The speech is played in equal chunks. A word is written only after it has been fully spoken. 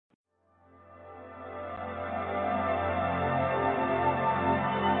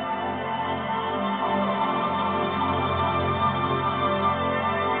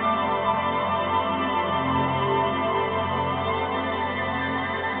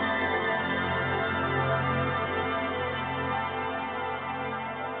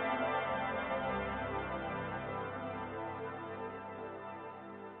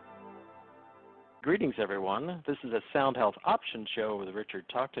Greetings, everyone. This is a Sound Health Option Show with Richard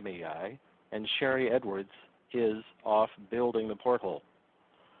Talk to Me guy, and Sherry Edwards is off building the portal,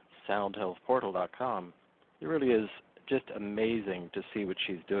 soundhealthportal.com. It really is just amazing to see what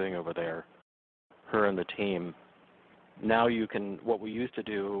she's doing over there, her and the team. Now you can, what we used to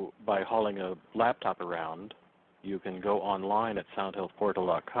do by hauling a laptop around, you can go online at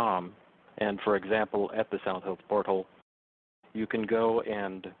soundhealthportal.com, and for example, at the Sound Health Portal, you can go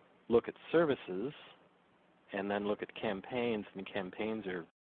and look at services and then look at campaigns, and campaigns are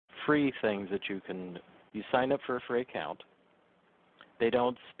free things that you sign up for a free account. They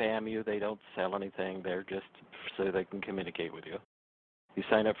don't spam you, they don't sell anything, they're just so they can communicate with you. You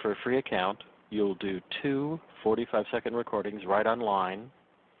sign up for a free account, you'll do 2 45-second recordings right online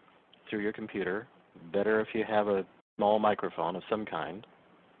through your computer. Better if you have a small microphone of some kind,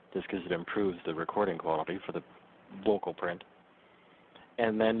 just because it improves the recording quality for the vocal print.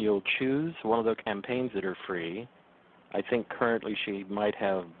 And then you'll choose one of the campaigns that are free. I think currently she might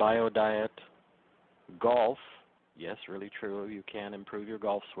have BioDiet, golf. Yes, really true. You can improve your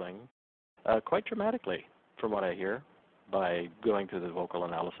golf swing quite dramatically, from what I hear, by going through the vocal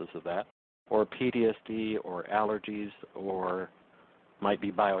analysis of that. Or PTSD, or allergies, or might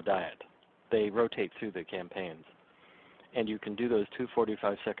be BioDiet. They rotate through the campaigns. And you can do those 2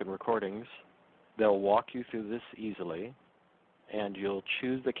 45-second recordings. They'll walk you through this easily, and you'll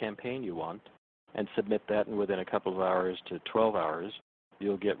choose the campaign you want and submit that, and within a couple of hours to 12 hours,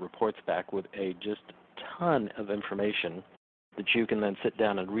 you'll get reports back with a just ton of information that you can then sit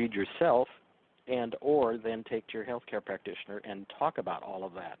down and read yourself and or then take to your healthcare practitioner and talk about all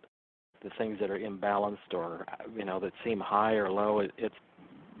of that. The things that are imbalanced or, that seem high or low, it's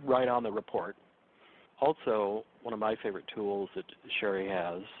right on the report. Also, one of my favorite tools that Sherry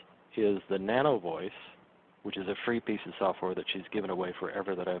has is the Nano Voice, which is a free piece of software that she's given away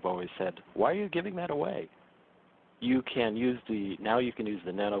forever that I've always said, why are you giving that away? You can use the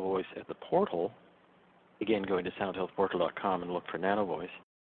Nano Voice at the portal, again going to soundhealthportal.com and look for Nano Voice.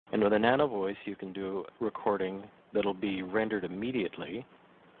 And with a Nano Voice you can do a recording that'll be rendered immediately.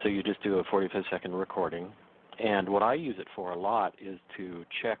 So you just do a 45-second recording. And what I use it for a lot is to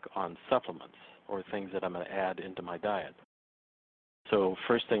check on supplements or things that I'm going to add into my diet. So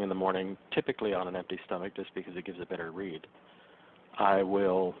first thing in the morning, typically on an empty stomach, just because it gives a better read, I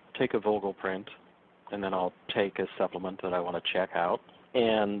will take a vocal print, and then I'll take a supplement that I want to check out,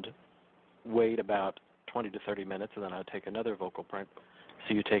 and wait about 20 to 30 minutes, and then I'll take another vocal print.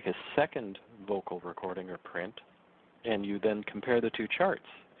 So you take a second vocal recording or print, and you then compare the two charts.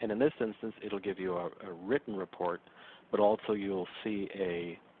 And in this instance, it'll give you a written report, but also you'll see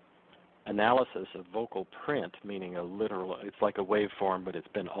a analysis of vocal print, meaning a literal, it's like a waveform, but it's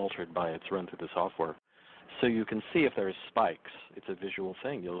been altered by its run through the software. So you can see if there's spikes. It's a visual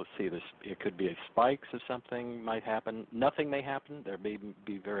thing. You'll see this. It could be spikes if something might happen. Nothing may happen. There may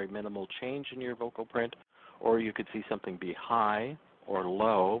be very minimal change in your vocal print, or you could see something be high or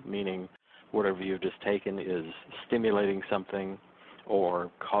low, meaning whatever you've just taken is stimulating something or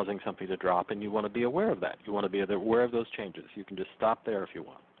causing something to drop, and you want to be aware of that. You want to be aware of those changes. You can just stop there if you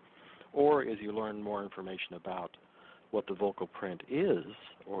want. Or as you learn more information about what the vocal print is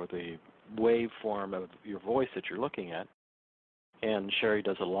or the waveform of your voice that you're looking at, and Sherry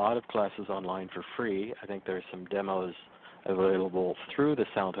does a lot of classes online for free. I think there's some demos available through the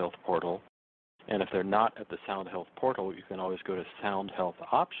Sound Health Portal, and if they're not at the Sound Health Portal, you can always go to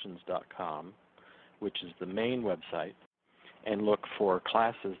soundhealthoptions.com, which is the main website, and look for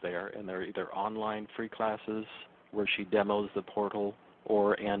classes there, and they're either online free classes where she demos the portal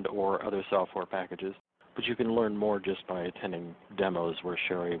or other software packages, but you can learn more just by attending demos where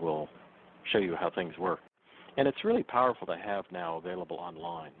Sherry will show you how things work. And it's really powerful to have now available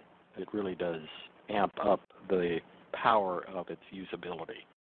online. It really does amp up the power of its usability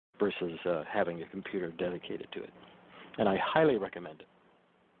versus having a computer dedicated to it. And I highly recommend it.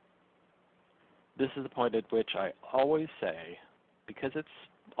 This is the point at which I always say, because it's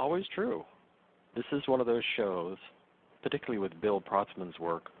always true, this is one of those shows, particularly with Bill Protzmann's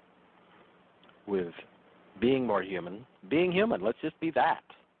work, with being more human. Being human, let's just be that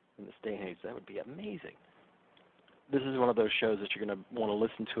in this day and age. That would be amazing. This is one of those shows that you're going to want to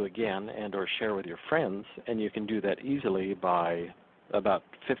listen to again and or share with your friends, and you can do that easily by about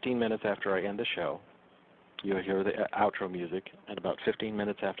 15 minutes after I end the show. You'll hear the outro music, and about 15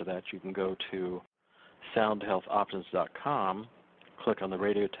 minutes after that you can go to soundhealthoptions.com, click on the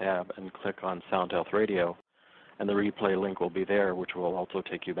radio tab, and click on Sound Health Radio, and the replay link will be there, which will also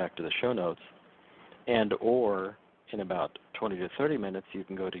take you back to the show notes. And or in about 20 to 30 minutes, you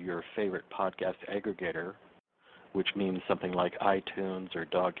can go to your favorite podcast aggregator, which means something like iTunes or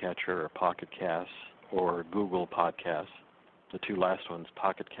Dogcatcher or Pocket Casts or Google Podcasts. The two last ones,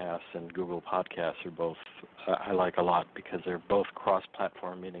 Pocket Casts and Google Podcasts, are both I like a lot because they're both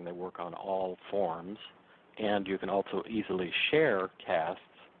cross-platform, meaning they work on all forms, and you can also easily share casts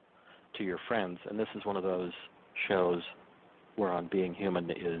to your friends. And this is one of those shows where On Being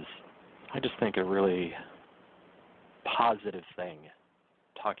Human is, I just think, a really positive thing,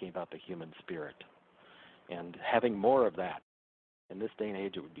 talking about the human spirit. And having more of that. In this day and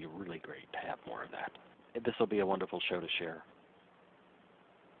age, it would be really great to have more of that. This will be a wonderful show to share.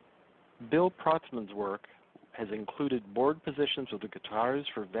 Bill Protzmann's work has included board positions with the Guitars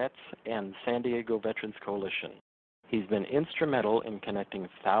for Vets and San Diego Veterans Coalition. He's been instrumental in connecting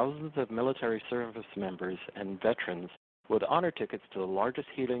thousands of military service members and veterans with honor tickets to the largest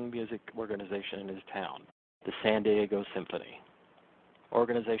healing music organization in his town, the San Diego Symphony.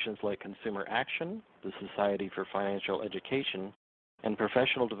 Organizations like Consumer Action, the Society for Financial Education, and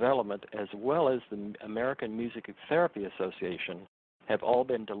Professional Development, as well as the American Music Therapy Association, have all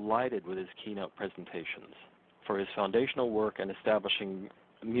been delighted with his keynote presentations. For his foundational work in establishing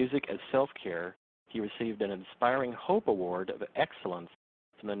music as self-care, he received an Inspiring Hope Award of Excellence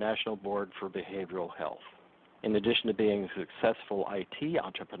from the National Board for Behavioral Health. In addition to being a successful IT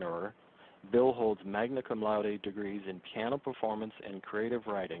entrepreneur, Bill holds magna cum laude degrees in piano performance and creative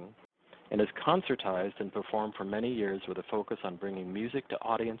writing, and has concertized and performed for many years with a focus on bringing music to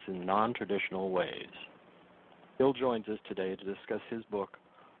audience in non-traditional ways. Bill joins us today to discuss his book,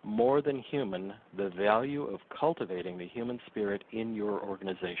 More Than Human, The Value of Cultivating the Human Spirit in Your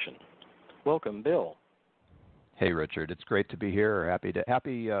Organization. Welcome, Bill. Hey, Richard. It's great to be here.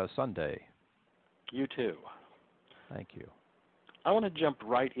 Happy Sunday. You too. Thank you. I want to jump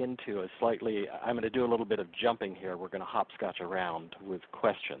right into I'm going to do a little bit of jumping here. We're going to hopscotch around with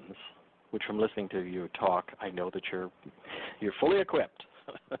questions, which from listening to you talk, I know that you're fully equipped.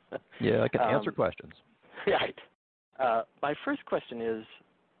 Yeah, I can answer questions. Right. My first question is,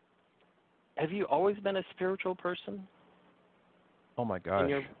 have you always been a spiritual person? Oh, my gosh.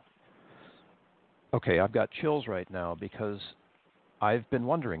 Okay, I've got chills right now because I've been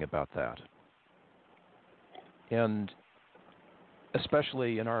wondering about that. And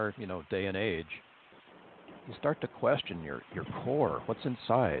especially in our day and age, you start to question your core, what's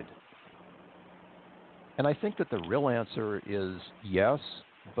inside. And I think that the real answer is yes,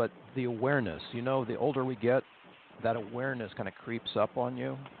 but the awareness, the older we get, that awareness kind of creeps up on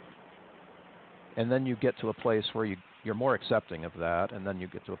you. And then you get to a place where you're more accepting of that, and then you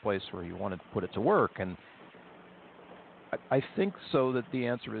get to a place where you want to put it to work. And I think so that the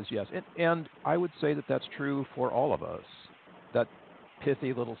answer is yes. And I would say that that's true for all of us. That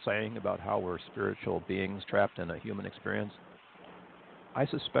pithy little saying about how we're spiritual beings trapped in a human experience, I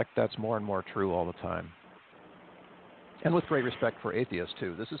suspect that's more and more true all the time. And with great respect for atheists,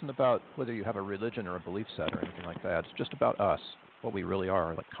 too. This isn't about whether you have a religion or a belief set or anything like that. It's just about us, what we really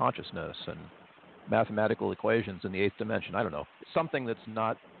are, like consciousness and mathematical equations in the eighth dimension. I don't know. Something that's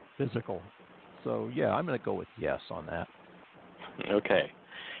not physical. So, yeah, I'm going to go with yes on that. Okay.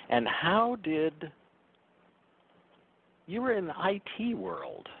 And how did... You were in the IT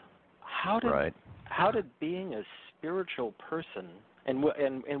world. How did being a spiritual person... And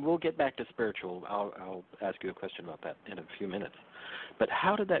we'll get back to spiritual. I'll ask you a question about that in a few minutes. But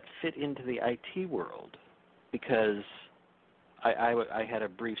how did that fit into the IT world? Because I had a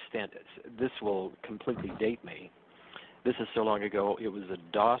brief stint. This will completely date me. This is so long ago. It was a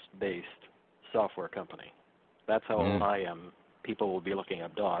DOS-based software company. That's how old I am. People will be looking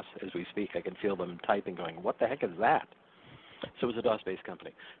up DOS as we speak. I can feel them typing, going, "What the heck is that?" So it was a DOS-based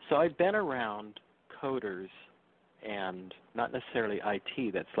company. So I've been around coders. And not necessarily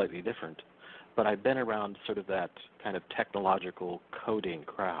IT, that's slightly different, but I've been around sort of that kind of technological coding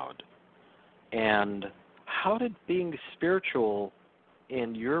crowd. And how did being spiritual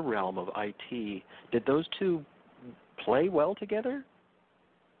in your realm of IT, did those two play well together?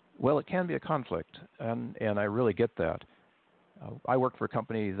 Well, it can be a conflict, and I really get that. I worked for a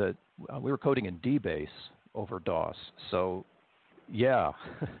company that we were coding in DBase over DOS, so yeah,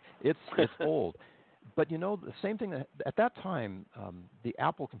 it's old. But, the same thing, at that time, the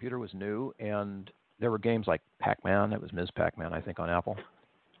Apple computer was new, and there were games like Pac-Man. It was Ms. Pac-Man, I think, on Apple.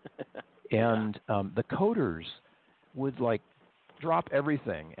 And the coders would, drop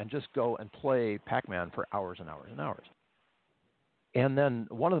everything and just go and play Pac-Man for hours and hours and hours. And then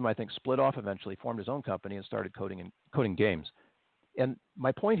one of them, I think, split off eventually, formed his own company, and started coding games. And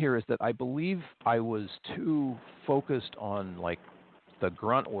my point here is that I believe I was too focused on, the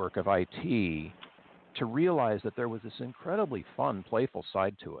grunt work of IT to realize that there was this incredibly fun, playful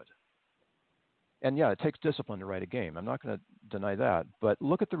side to it. And yeah, it takes discipline to write a game. I'm not going to deny that. But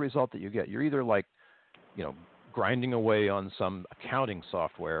look at the result that you get. You're either like, grinding away on some accounting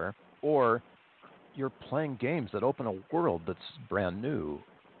software, or you're playing games that open a world that's brand new.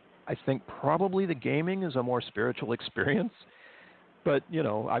 I think probably the gaming is a more spiritual experience. But,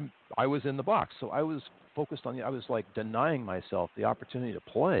 I was in the box. So I was focused on I was like denying myself the opportunity to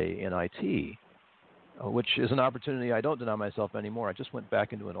play in IT, which is an opportunity I don't deny myself anymore. I just went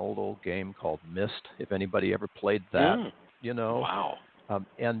back into an old game called Myst, if anybody ever played that, Wow.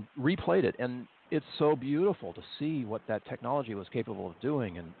 And replayed it. And it's so beautiful to see what that technology was capable of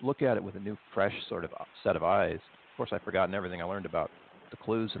doing and look at it with a new, fresh sort of set of eyes. Of course, I've forgotten everything I learned about the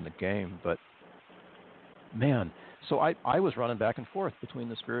clues in the game, but man, so I was running back and forth between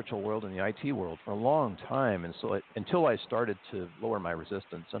the spiritual world and the IT world for a long time, and so until I started to lower my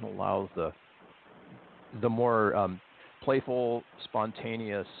resistance and allow the more playful,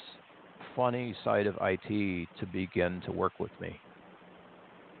 spontaneous, funny side of IT to begin to work with me.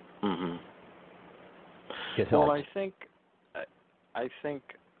 Mm-hmm. It helped. Well, I think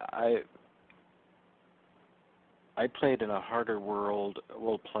I played in a harder world.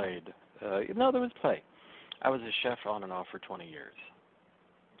 Well, played. No, there was play. I was a chef on and off for 20 years.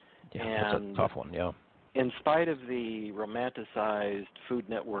 Yeah, and that's a tough one, yeah. In spite of the romanticized Food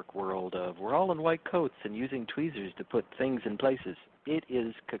Network world of we're all in white coats and using tweezers to put things in places, it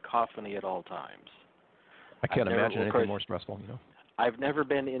is cacophony at all times. I can't imagine anything more stressful, I've never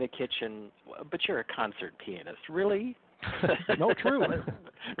been in a kitchen, but you're a concert pianist. Really? No, true.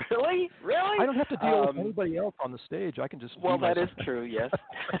 Really? I don't have to deal with anybody else on the stage. I can just Well, that is true, yes.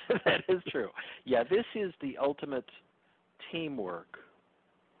 That is true. Yeah, this is the ultimate teamwork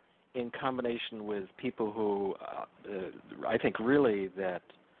in combination with people who I think really that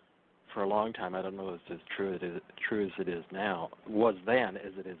for a long time, I don't know if it's as true as it is now, was then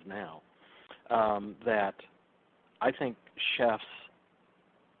as it is now, that I think chefs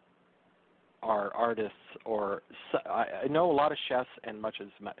are artists, or I know a lot of chefs, and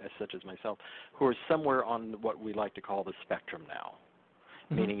such as myself, who are somewhere on what we like to call the spectrum now.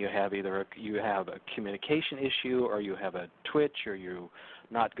 Mm-hmm. Meaning you have either you have a communication issue, or you have a twitch, or you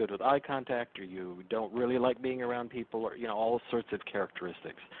not good with eye contact, or you don't really like being around people, or all sorts of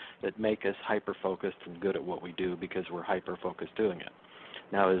characteristics that make us hyper focused and good at what we do because we're hyper focused doing it.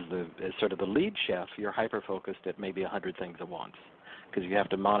 Now, as sort of the lead chef, you're hyper focused at maybe 100 things at once, because you have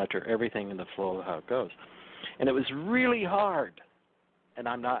to monitor everything in the flow of how it goes. And it was really hard. And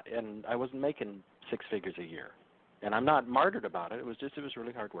I wasn't making six figures a year. And I'm not martyred about it. It was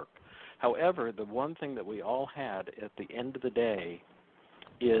really hard work. However, the one thing that we all had at the end of the day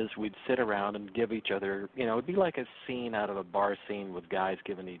is we'd sit around and give each other, it'd be like a scene out of a bar scene with guys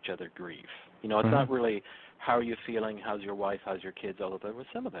giving each other grief. It's mm-hmm. not really how are you feeling, how's your wife, how's your kids, although there was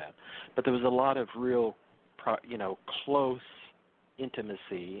some of that. But there was a lot of real, close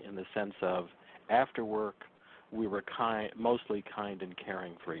intimacy in the sense of after work we were mostly kind and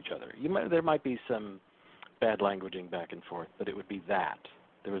caring for each other. There might be some bad languaging back and forth, but it would be that.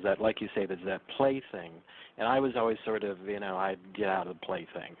 There was that, like you say, there's that play thing. And I was always sort of, I'd get out of the play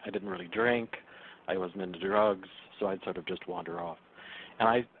thing. I didn't really drink. I wasn't into drugs, so I'd sort of just wander off.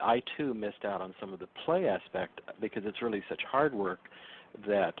 And I too, missed out on some of the play aspect because it's really such hard work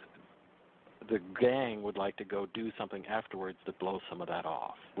that the gang would like to go do something afterwards to blow some of that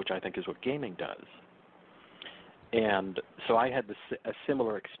off, which I think is what gaming does. And so I had a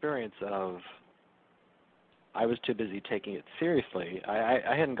similar experience of I was too busy taking it seriously.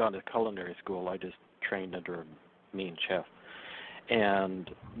 I hadn't gone to culinary school. I just trained under a mean chef,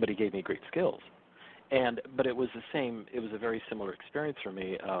 but he gave me great skills. But it was a very similar experience for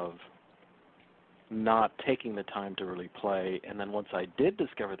me of not taking the time to really play. And then once I did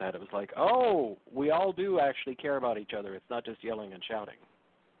discover that, it was like, oh, we all do actually care about each other. It's not just yelling and shouting.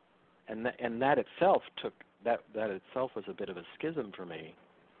 And that itself was a bit of a schism for me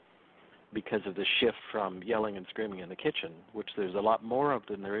because of the shift from yelling and screaming in the kitchen, which there's a lot more of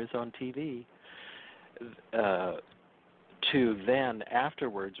than there is on TV, to then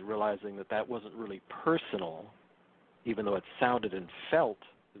afterwards realizing that wasn't really personal, even though it sounded and felt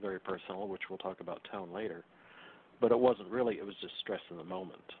very personal, which we'll talk about tone later. But it wasn't really, it was just stress in the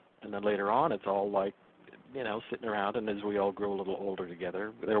moment. And then later on, it's all like, sitting around, and as we all grew a little older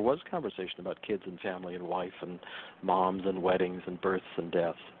together, there was conversation about kids and family and wife and moms and weddings and births and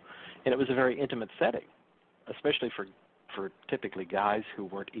deaths. And it was a very intimate setting, especially for typically guys who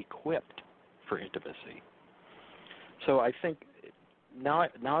weren't equipped for intimacy. So I think now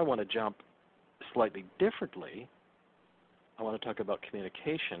I want to jump slightly differently. I want to talk about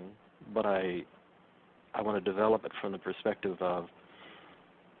communication, but I want to develop it from the perspective of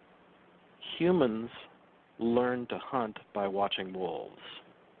humans learn to hunt by watching wolves.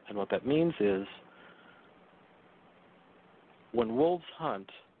 And what that means is when wolves hunt,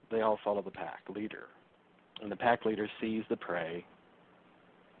 they all follow the pack leader. And the pack leader sees the prey,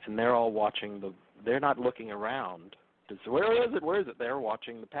 and they're all watching they're not looking around. Where is it? Where is it? They're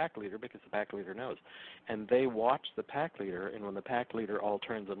watching the pack leader because the pack leader knows. And they watch the pack leader, and when the pack leader all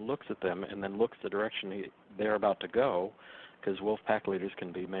turns and looks at them and then looks the direction they're about to go, because wolf pack leaders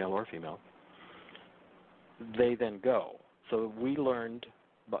can be male or female, they then go. So we learned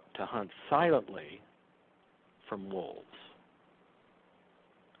to hunt silently from wolves.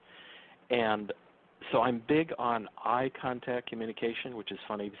 And so I'm big on eye contact communication, which is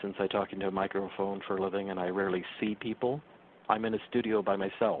funny since I talk into a microphone for a living and I rarely see people. I'm in a studio by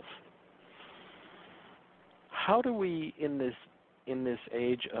myself. How do we, in this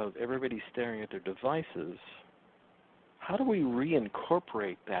age of everybody staring at their devices, how do we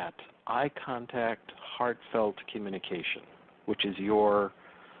reincorporate that eye contact, heartfelt communication, which is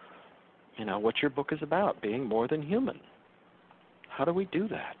what your book is about, being more than human? How do we do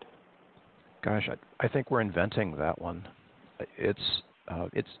that? Gosh, I think we're inventing that one. It's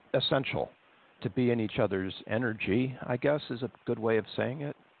essential to be in each other's energy, I guess, is a good way of saying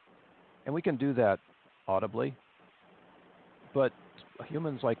it. And we can do that audibly. But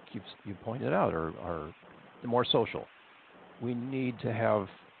humans, like you pointed out, are more social. We need to have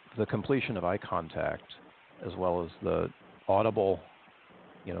the completion of eye contact as well as the audible,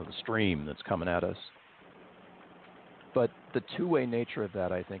 the stream that's coming at us. But the two-way nature of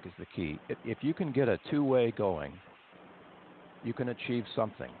that, I think, is the key. If you can get a two-way going, you can achieve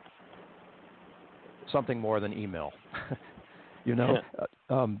something more than email.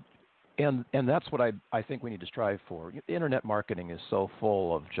 And that's what I think we need to strive for. Internet marketing is so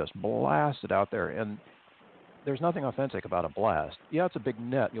full of just blasted out there, and there's nothing authentic about a blast. Yeah, it's a big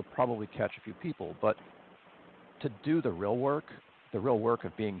net. You'll probably catch a few people, but to do the real work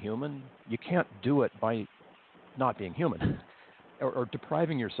of being human, you can't do it by not being human or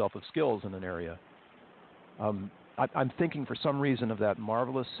depriving yourself of skills in an area. I'm thinking for some reason of that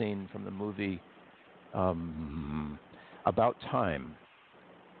marvelous scene from the movie About Time.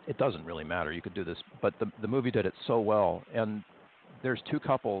 It doesn't really matter. You could do this, but the movie did it so well. And there's two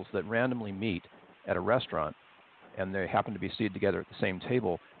couples that randomly meet at a restaurant, and they happen to be seated together at the same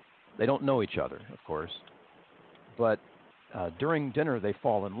table. They don't know each other, of course, but during dinner they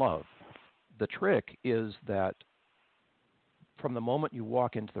fall in love. The trick is that from the moment you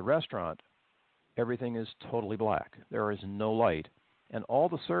walk into the restaurant, everything is totally black. There is no light, and all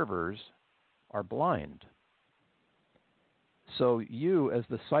the servers are blind. So you, as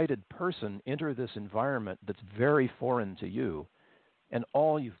the sighted person, enter this environment that's very foreign to you, and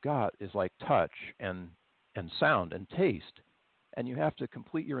all you've got is like touch and sound and taste, and you have to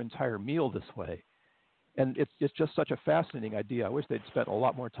complete your entire meal this way. And it's just such a fascinating idea. I wish they'd spent a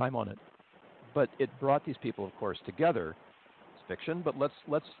lot more time on it. But it brought these people, of course, together. It's fiction, but let's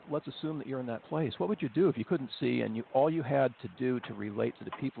assume that you're in that place. What would you do if you couldn't see and all you had to do to relate to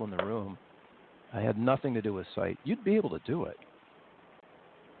the people in the room had nothing to do with sight? You'd be able to do it.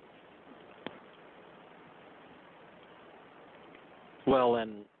 Well,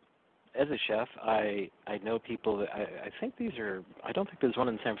 and as a chef, I know people that I think I don't think there's one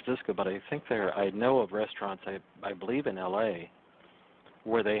in San Francisco, but I know of restaurants, I believe in LA,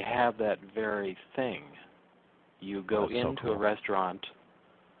 where they have that very thing. You go into a restaurant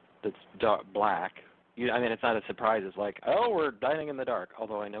that's black. It's not a surprise. It's like, oh, we're dining in the dark,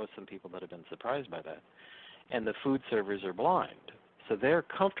 although I know some people that have been surprised by that. And the food servers are blind. So they're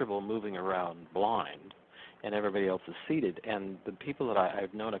comfortable moving around blind, and everybody else is seated. And the people that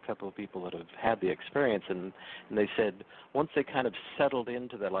I've known a couple of people that have had the experience, and they said once they kind of settled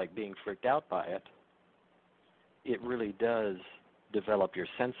into the being freaked out by it, it really does develop your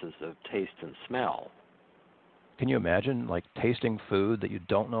senses of taste and smell. Can you imagine tasting food that you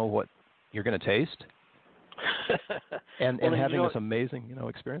don't know what you're going to taste? and having this amazing,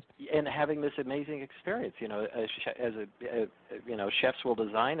 experience? And having this amazing experience, chefs will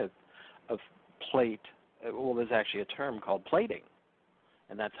design a plate. Well, there's actually a term called plating,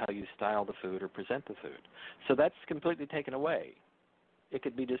 and that's how you style the food or present the food. So that's completely taken away. It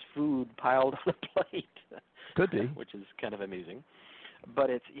could be just food piled on a plate. Could be. Which is kind of amusing. But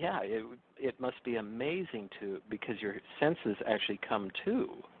it must be amazing because your senses actually come to.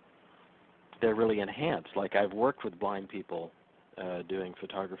 They're really enhanced. Like I've worked with blind people doing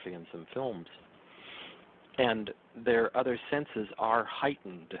photography and some films, and their other senses are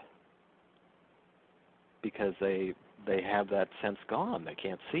heightened because they have that sense gone. They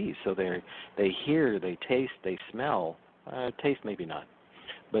can't see, so they hear, they taste, they smell. Taste maybe not,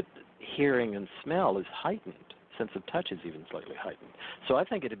 but hearing and smell is heightened. Sense of touch is even slightly heightened. So I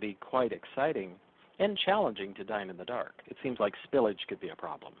think it'd be quite exciting and challenging to dine in the dark. It seems like spillage could be a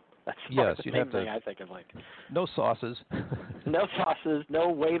problem. That's the main thing I think of. Like, no sauces. No sauces, no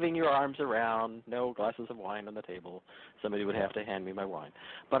waving your arms around, no glasses of wine on the table. Somebody would have to hand me my wine.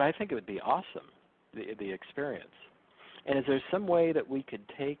 But I think it would be awesome, the experience. And is there some way that we could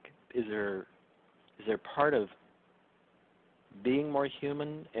take, is there part of being more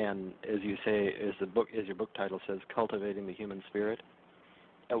human, and as you say, as your book title says, cultivating the human spirit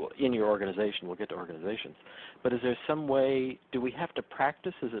in your organization? We'll get to organizations. But is there some way, do we have to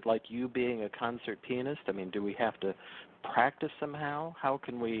practice? Is it like you being a concert pianist? I mean, do we have to practice somehow? How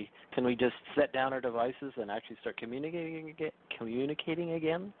can we just set down our devices and actually start communicating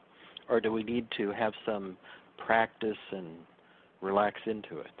again? Or do we need to have some practice and relax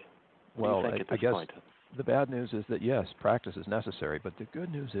into it? What do you think at this point? The bad news is that, yes, practice is necessary, but the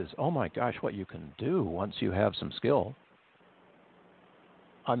good news is, oh my gosh, what you can do once you have some skill.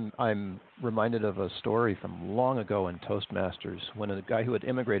 I'm reminded of a story from long ago in Toastmasters when a guy who had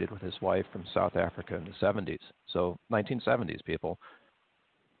immigrated with his wife from South Africa in the 70s, so 1970s people,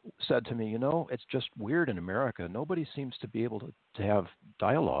 said to me, it's just weird in America. Nobody seems to be able to have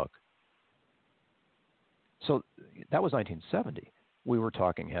dialogue. So that was 1970. We were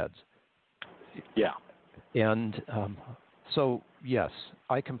talking heads. Yeah. And so, yes,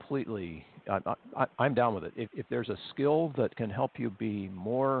 I'm down with it. If there's a skill that can help you be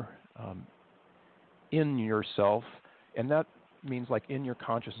more in yourself, and that means like in your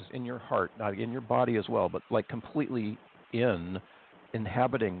consciousness, in your heart, not in your body as well, but like completely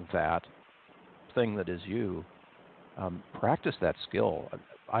inhabiting that thing that is you, practice that skill.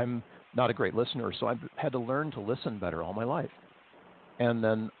 I'm not a great listener, so I've had to learn to listen better all my life. And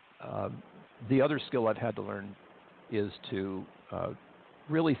then the other skill I've had to learn is to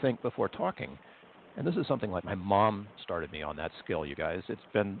really think before talking. And this is something like my mom started me on that skill, you guys. It's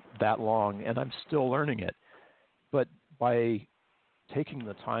been that long, and I'm still learning it. But by taking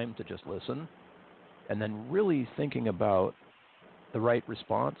the time to just listen and then really thinking about the right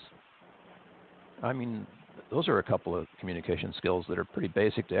response, I mean, those are a couple of communication skills that are pretty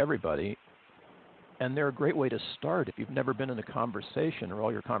basic to everybody. And they're a great way to start if you've never been in a conversation or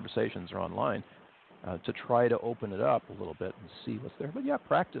all your conversations are online, to try to open it up a little bit and see what's there. But yeah,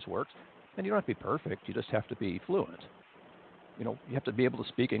 practice works. And you don't have to be perfect. You just have to be fluent. You have to be able to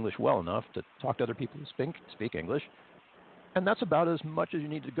speak English well enough to talk to other people who speak English. And that's about as much as you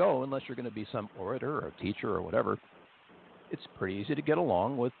need to go unless you're going to be some orator or a teacher or whatever. It's pretty easy to get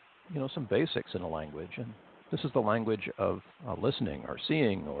along with, some basics in a language. And this is the language of listening or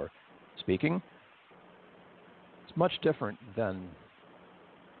seeing or speaking. It's much different than,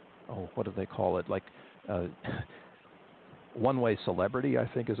 what do they call it? Like one-way celebrity, I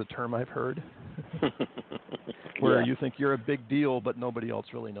think, is a term I've heard, where you think you're a big deal, but nobody else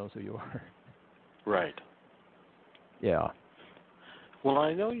really knows who you are. Right. Yeah. Well,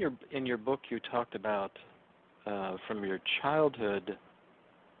 I know in your book you talked about from your childhood,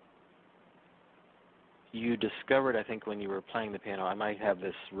 you discovered, I think, when you were playing the piano, I might have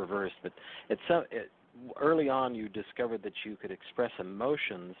this reversed, but early on you discovered that you could express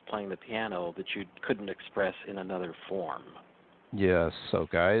emotions playing the piano that you couldn't express in another form. Yes. So,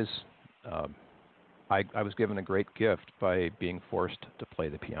 guys, I was given a great gift by being forced to play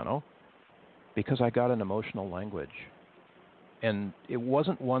the piano because I got an emotional language. And it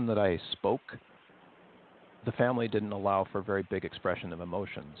wasn't one that I spoke. The family didn't allow for very big expression of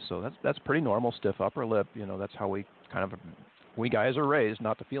emotions. So that's pretty normal, stiff upper lip. That's how we guys are raised,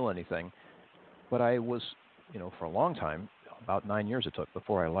 not to feel anything. But I was, for a long time, about 9 years it took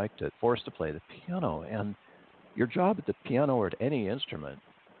before I liked it, forced to play the piano. And your job at the piano or at any instrument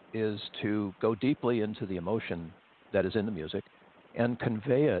is to go deeply into the emotion that is in the music and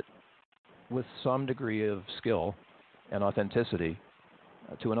convey it with some degree of skill and authenticity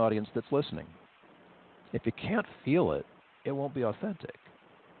to an audience that's listening. If you can't feel it, it won't be authentic.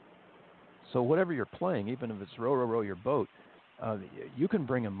 So whatever you're playing, even if it's row, row, row your boat, you can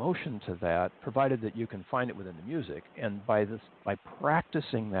bring emotion to that, provided that you can find it within the music. And by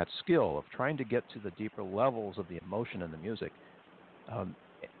practicing that skill of trying to get to the deeper levels of the emotion in the music,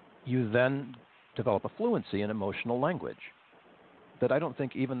 you then develop a fluency in emotional language that I don't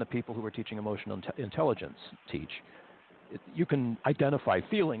think even the people who are teaching emotional intelligence teach. You can identify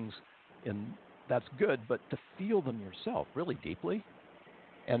feelings, and that's good, but to feel them yourself really deeply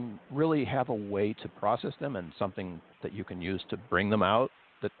and really have a way to process them and something that you can use to bring them out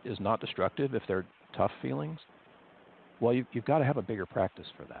that is not destructive if they're tough feelings, well, you've got to have a bigger practice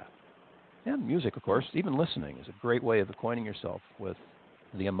for that. And music, of course, even listening is a great way of acquainting yourself with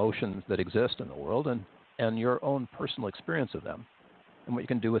the emotions that exist in the world and your own personal experience of them and what you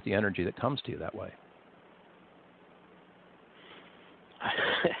can do with the energy that comes to you that way.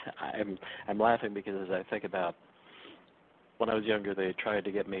 I'm laughing because as I think about when I was younger, they tried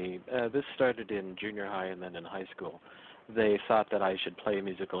to get me, this started in junior high and then in high school. They thought that I should play a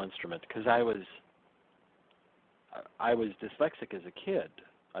musical instrument because I was dyslexic as a kid.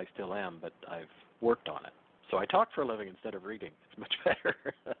 I still am, but I've worked on it. So I talk for a living instead of reading. It's much better.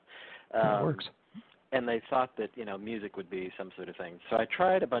 It works. And they thought that, music would be some sort of thing. So I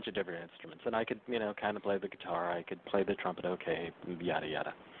tried a bunch of different instruments, and I could, kind of play the guitar. I could play the trumpet okay, yada,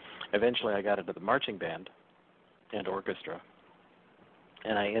 yada. Eventually I got into the marching band and orchestra,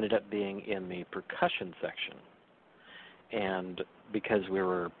 and I ended up being in the percussion section. And because we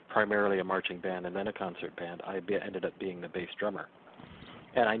were primarily a marching band and then a concert band, I ended up being the bass drummer.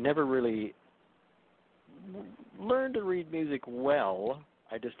 And I never really learned to read music well.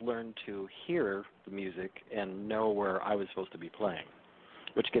 I just learned to hear the music and know where I was supposed to be playing,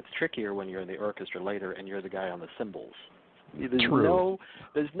 which gets trickier when you're in the orchestra later and you're the guy on the cymbals.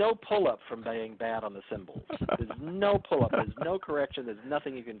 There's no pull-up from being bad on the cymbals. There's no pull-up. There's no correction. There's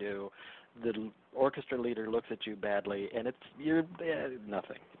nothing you can do. The orchestra leader looks at you badly, and you're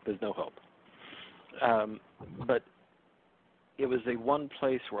nothing. There's no hope. But it was the one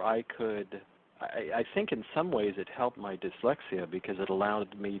place where I could. I think in some ways it helped my dyslexia because it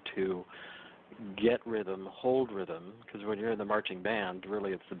allowed me to get rhythm, hold rhythm, because when you're in the marching band,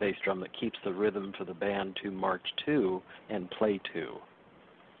 really it's the bass drum that keeps the rhythm for the band to march to and play to.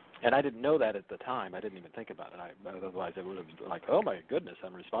 And I didn't know that at the time. I didn't even think about it. Otherwise I would have been like, oh my goodness,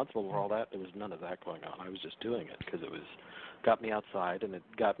 I'm responsible for all that. There was none of that going on. I was just doing it because it got me outside and it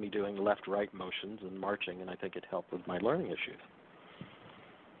got me doing left-right motions and marching, and I think it helped with my learning issues.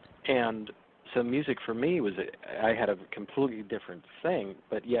 And so music for me I had a completely different thing,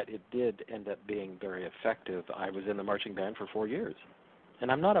 but yet it did end up being very effective. I was in the marching band for 4 years, and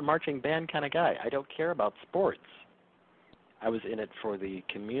I'm not a marching band kind of guy. I don't care about sports. I was in it for the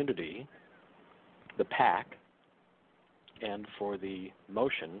community, the pack, and for the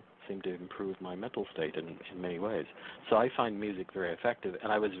motion. Seemed to improve my mental state in many ways. So I find music very effective,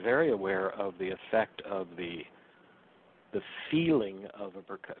 and I was very aware of the effect of the feeling of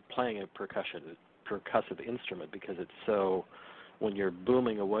playing a percussive instrument, because it's so, when you're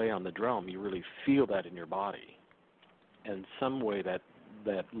booming away on the drum, you really feel that in your body. And some way that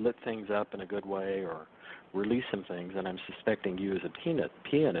lit things up in a good way or released some things, and I'm suspecting you as a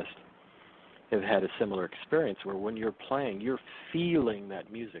pianist have had a similar experience where when you're playing, you're feeling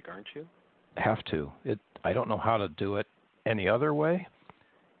that music, aren't you? Have to. I don't know how to do it any other way.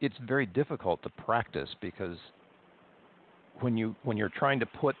 It's very difficult to practice because when you're trying to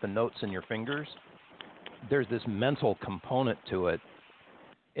put the notes in your fingers, there's this mental component to it,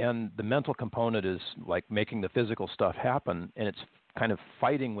 and the mental component is like making the physical stuff happen, and it's kind of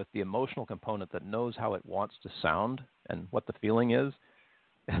fighting with the emotional component that knows how it wants to sound and what the feeling is.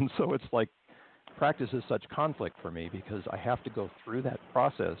 And so it's like practice is such conflict for me because I have to go through that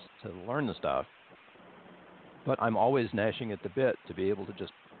process to learn the stuff, but I'm always gnashing at the bit to be able to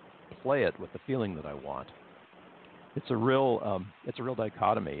just play it with the feeling that I want. It's a real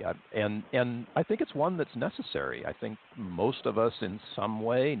dichotomy, and I think it's one that's necessary. I think most of us in some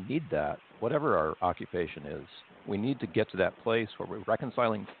way need that, whatever our occupation is. We need to get to that place where we're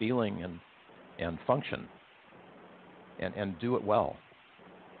reconciling feeling and function, and do it well.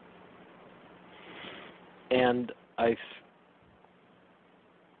 And I'm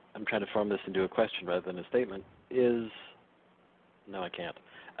trying to form this into a question rather than a statement. No, I can't.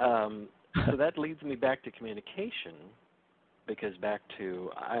 So that leads me back to communication, because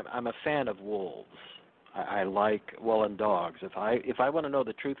I'm a fan of wolves. I like and dogs. If I want to know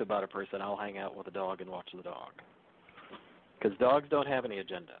the truth about a person, I'll hang out with a dog and watch the dog. Because dogs don't have any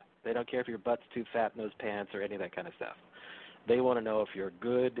agenda. They don't care if your butt's too fat in those pants or any of that kind of stuff. They want to know if you're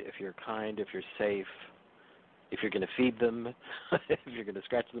good, if you're kind, if you're safe, if you're going to feed them, if you're going to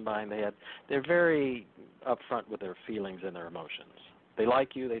scratch them behind the head. They're very upfront with their feelings and their emotions. They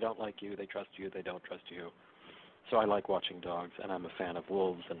like you, they don't like you, they trust you, they don't trust you. So I like watching dogs, and I'm a fan of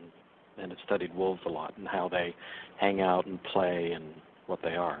wolves, and have studied wolves a lot and how they hang out and play and what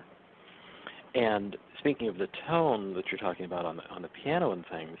they are. And speaking of the tone that you're talking about on the piano and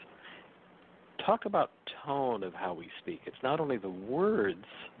things, talk about tone of how we speak. It's not only the words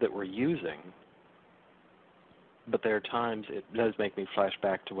that we're using, but there are times it does make me flash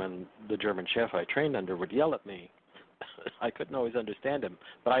back to when the German chef I trained under would yell at me. I couldn't always understand him,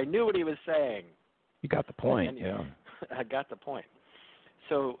 but I knew what he was saying. You got the point, yeah. I got the point.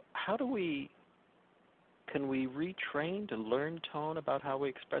 So how do we can we retrain to learn tone about how we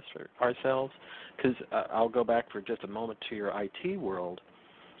express ourselves? Because I'll go back for just a moment to your IT world.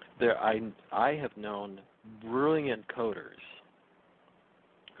 I have known brilliant coders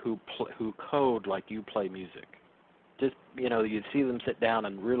who code like you play music. Just, you see them sit down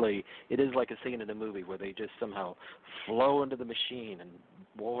and really, it is like a scene in a movie where they just somehow flow into the machine, and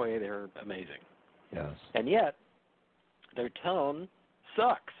boy, they're amazing. Yes. And yet, their tone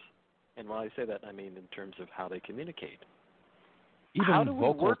sucks. And when I say that, I mean in terms of how they communicate. Even how do we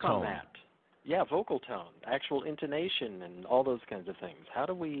vocal work tone. on that? Yeah, vocal tone, actual intonation, and all those kinds of things. How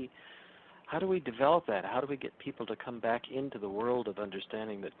do we develop that? How do we get people to come back into the world of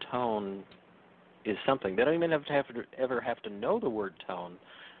understanding that tone is something? They don't even ever have to know the word tone.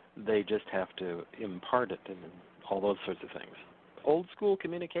 They just have to impart it and all those sorts of things. Old school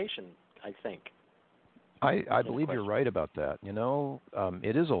communication, I think. I believe you're right about that.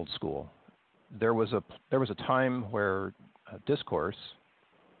 It is old school. There was a time where discourse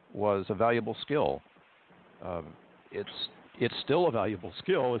was a valuable skill. It's still a valuable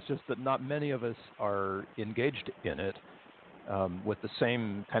skill. It's just that not many of us are engaged in it with the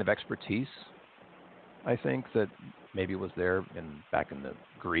same kind of expertise. I think that maybe was there back in the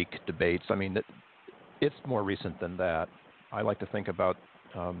Greek debates. I mean, it's more recent than that. I like to think about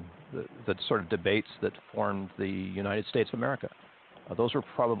the sort of debates that formed the United States of America. Those were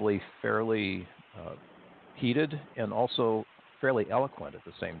probably fairly heated and also fairly eloquent at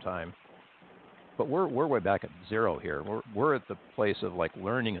the same time. But we're way back at zero here. We're at the place of like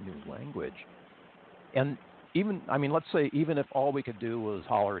learning a new language. And let's say even if all we could do was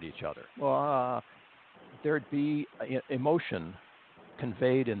holler at each other, well, there'd be emotion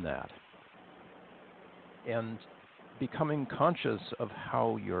conveyed in that. And becoming conscious of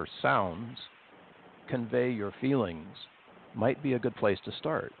how your sounds convey your feelings might be a good place to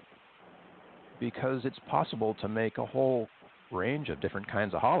start, because it's possible to make a whole range of different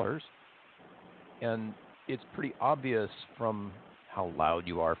kinds of hollers, and it's pretty obvious from how loud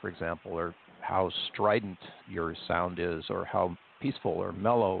you are, for example, or how strident your sound is, or how peaceful or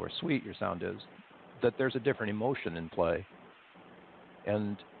mellow or sweet your sound is, that there's a different emotion in play.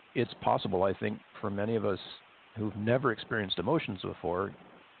 And it's possible, I think, for many of us who've never experienced emotions before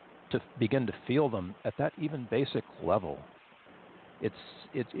to begin to feel them at that even basic level.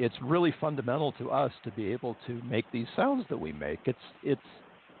 It's really fundamental to us to be able to make these sounds that we make.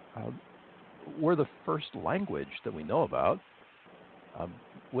 We're the first language that we know about,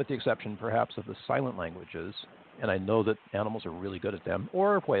 with the exception perhaps of the silent languages, and I know that animals are really good at them,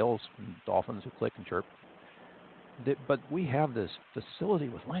 or whales and dolphins who click and chirp. But we have this facility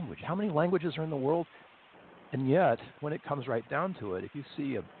with language. How many languages are in the world? And yet, when it comes right down to it, if you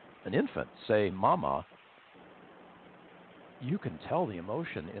see an infant say mama, you can tell the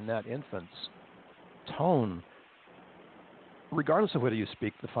emotion in that infant's tone, regardless of whether you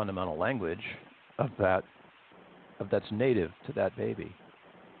speak the fundamental language that's native to that baby.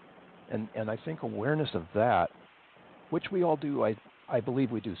 And I think awareness of that, which we all do, I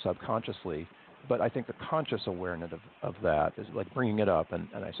believe we do subconsciously, but I think the conscious awareness of that is like bringing it up. And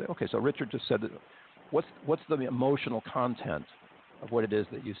I say, okay, so Richard just said that. What's the emotional content of what it is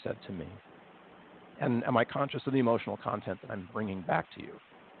that you said to me? And am I conscious of the emotional content that I'm bringing back to you?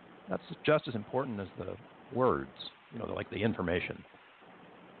 That's just as important as the words, like the information.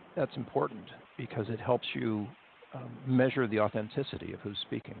 That's important because it helps you measure the authenticity of who's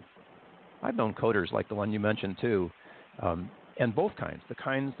speaking. I've known coders like the one you mentioned too, and both kinds. The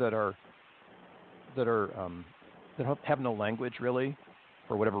kinds that have no language really.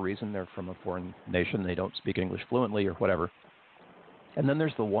 For whatever reason, they're from a foreign nation, they don't speak English fluently or whatever. And then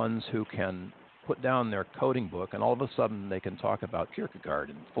there's the ones who can put down their coding book and all of a sudden they can talk about Kierkegaard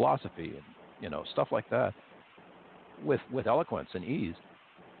and philosophy and stuff like that with eloquence and ease.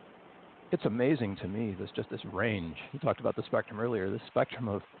 It's amazing to me, this range. You talked about the spectrum earlier, this spectrum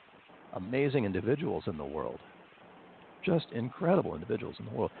of amazing individuals in the world. Just incredible individuals in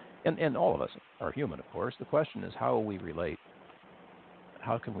the world. And all of us are human, of course. The question is, how we relate.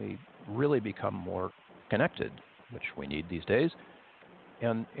 How can we really become more connected, which we need these days,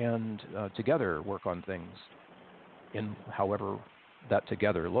 and together work on things in however that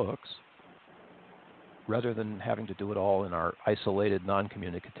together looks, rather than having to do it all in our isolated,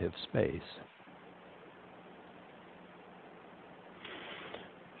 non-communicative space.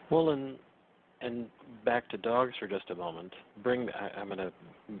 Well, and back to dogs for just a moment. I'm going to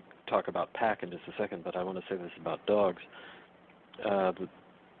talk about pack in just a second, but I want to say this about dogs.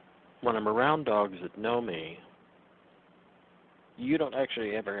 When I'm around dogs that know me, you don't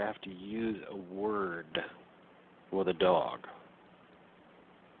actually ever have to use a word with a dog.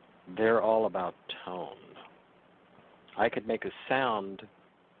 They're all about tone. I could make a sound,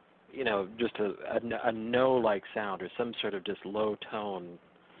 just a no-like sound or some sort of just low tone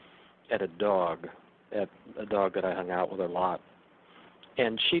at a dog that I hung out with a lot.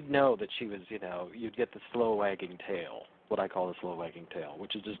 And she'd know that she was, you'd get the slow wagging tail, what I call the slow wagging tail,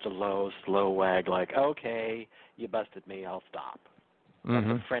 which is just a low, slow wag, like, okay, you busted me, I'll stop. That's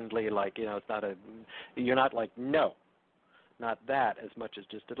a friendly, like, it's not you're not like, no, not that as much as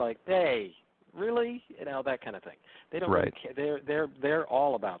just like, hey, really? That kind of thing. They don't really care. They're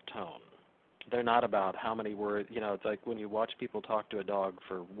all about tone. They're not about how many words, it's like when you watch people talk to a dog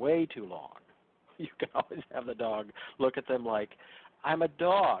for way too long, you can always have the dog look at them like, I'm a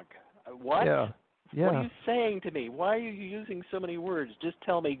dog. What? Yeah. What are you saying to me? Why are you using so many words? Just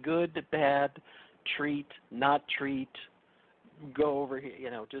tell me good, bad, treat, not treat, go over here,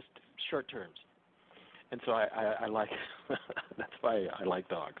 just short terms. And so I like, that's why I like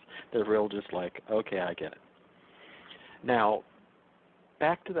dogs. They're real just like, okay, I get it. Now,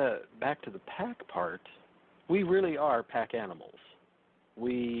 back to the pack part, we really are pack animals.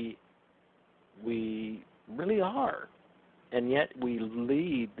 We really are. And yet we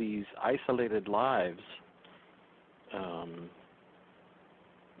lead these isolated lives,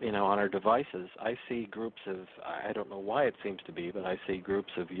 on our devices. I see groups of, I don't know why it seems to be, but I see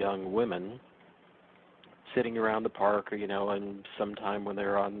groups of young women sitting around the park, or, and sometime when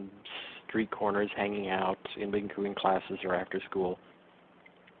they're on street corners hanging out in between classes or after school.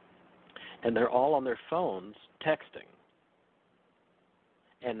 And they're all on their phones texting.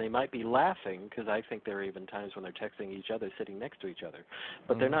 And they might be laughing, because I think there are even times when they're texting each other sitting next to each other.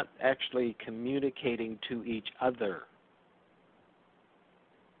 But they're not actually communicating to each other.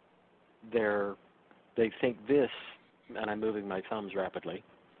 They think this, and I'm moving my thumbs rapidly.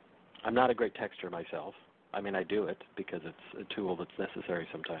 I'm not a great texter myself. I mean, I do it because it's a tool that's necessary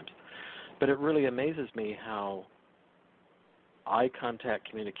sometimes. But it really amazes me how eye contact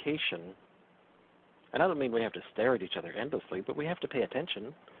communication, and I don't mean we have to stare at each other endlessly, but we have to pay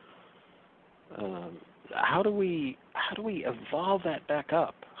attention. How do we evolve that back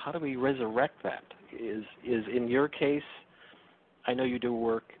up? How do we resurrect that? Is in your case, I know you do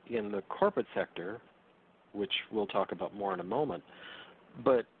work in the corporate sector, which we'll talk about more in a moment,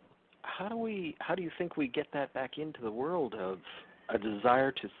 but how do you think we get that back into the world of a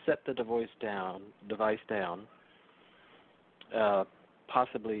desire to set the device down,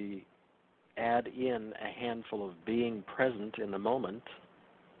 possibly add in a handful of being present in the moment,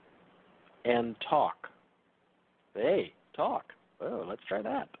 and talk? Hey, talk. Oh, let's try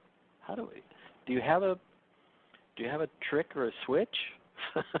that. How do we? Do you have a trick or a switch?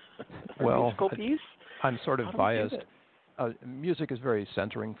 A musical piece? I'm sort of biased. Music is very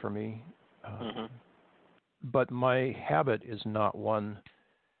centering for me, but my habit is not one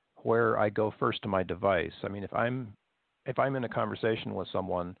where I go first to my device. I mean, if I'm in a conversation with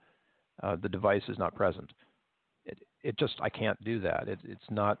someone, the device is not present. It just, I can't do that. It's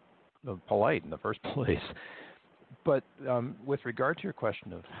not polite in the first place. But with regard to your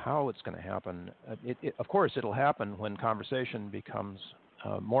question of how it's going to happen, of course it'll happen when conversation becomes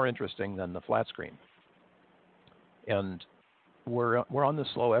more interesting than the flat screen. And we're on this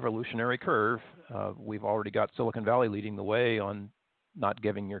slow evolutionary curve. We've already got Silicon Valley leading the way on not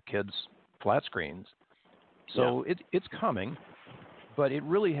giving your kids flat screens. So it's coming, but it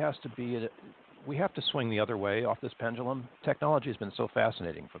really has to be, we have to swing the other way off this pendulum. Technology has been so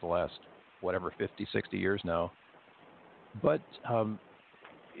fascinating for the last, 50, 60 years now. But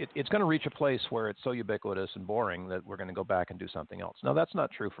it's going to reach a place where it's so ubiquitous and boring that we're going to go back and do something else. Now, that's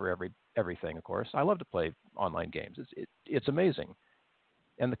not true for everything, of course. I love to play online games. It's amazing.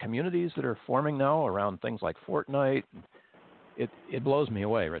 And the communities that are forming now around things like Fortnite, it blows me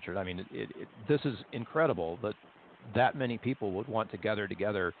away, Richard. I mean, this is incredible that many people would want to gather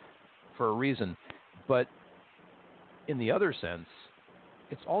together for a reason. But in the other sense,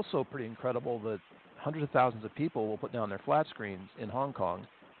 it's also pretty incredible that hundreds of thousands of people will put down their flat screens in Hong Kong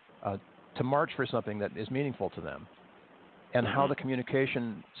to march for something that is meaningful to them. And how the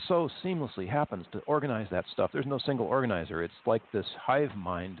communication so seamlessly happens to organize that stuff. There's no single organizer. It's like this hive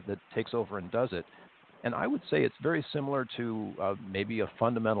mind that takes over and does it. And I would say it's very similar to maybe a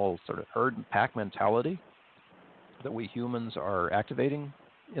fundamental sort of herd and pack mentality that we humans are activating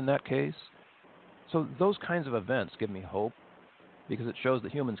in that case. So those kinds of events give me hope, because it shows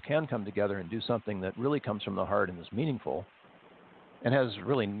that humans can come together and do something that really comes from the heart and is meaningful and has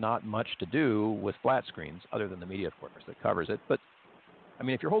really not much to do with flat screens, other than the media, of course, that covers it. But, I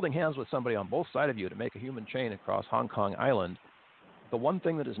mean, if you're holding hands with somebody on both sides of you to make a human chain across Hong Kong Island, the one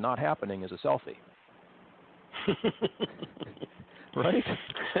thing that is not happening is a selfie. Right?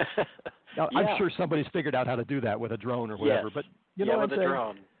 Now, Yeah. I'm sure somebody's figured out how to do that with a drone or whatever, Yes. but you know what I'm with saying? a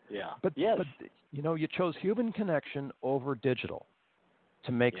drone. Yeah. But, yes. but you chose human connection over digital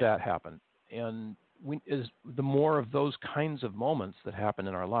to make that happen. And the more of those kinds of moments that happen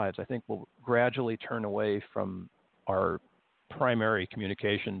in our lives, I think we'll gradually turn away from our primary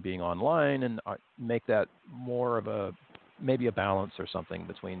communication being online and make that more of maybe a balance or something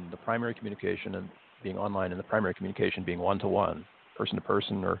between the primary communication and being online and the primary communication being one-to-one,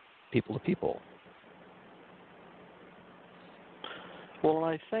 person-to-person, or people-to-people. Well,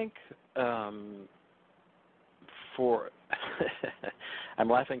 I think I'm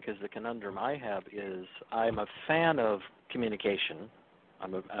laughing because the conundrum I have is I'm a fan of communication.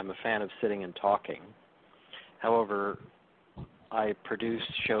 I'm a fan of sitting and talking. However, I produce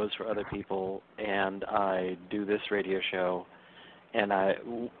shows for other people, and I do this radio show, and I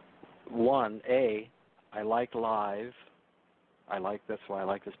like live. That's why I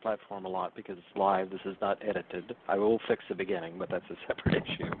like this platform a lot, because it's live. This is not edited. I will fix the beginning, but that's a separate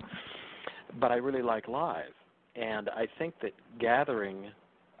issue. But I really like live, and I think that gathering,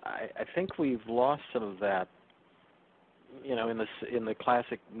 I think we've lost some of that. In the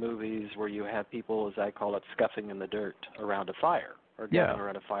classic movies where you have people, as I call it, scuffing in the dirt around a fire or gathering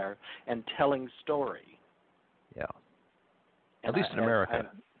around a fire and telling story. Yeah. At least in America.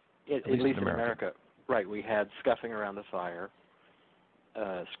 At least in America. Right. We had scuffing around the fire,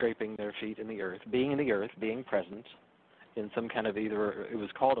 scraping their feet in the earth, being present in some kind of it was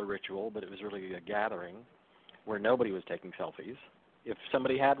called a ritual, but it was really a gathering where nobody was taking selfies. If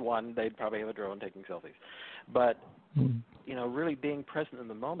somebody had one, they'd probably have a drone taking selfies. But, really being present in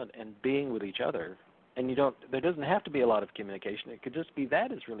the moment and being with each other. And there doesn't have to be a lot of communication. It could just be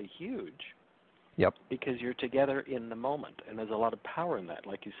that is really huge. Yep. Because you're together in the moment, and there's a lot of power in that.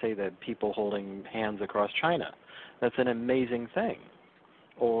 Like you say, the people holding hands across China. That's an amazing thing.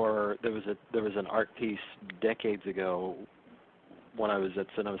 Or there was an art piece decades ago when I was at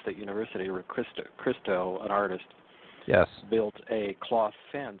Sonoma State University where Christo, an artist, built a cloth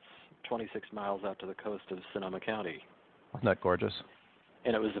fence 26 miles out to the coast of Sonoma County. Isn't that gorgeous?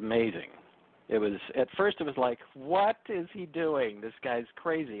 And it was amazing. At first it was like, what is he doing? This guy's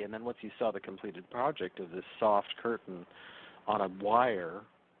crazy. And then once you saw the completed project of this soft curtain on a wire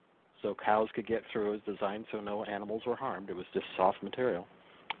so cows could get through, it was designed so no animals were harmed. It was just soft material.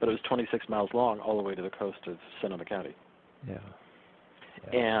 But it was 26 miles long all the way to the coast of Sonoma County. Yeah.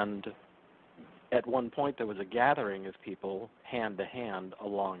 And at one point there was a gathering of people hand to hand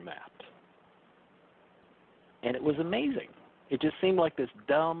along that. And it was amazing. It just seemed like this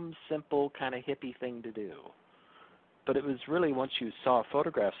dumb, simple, kind of hippie thing to do. But it was really, once you saw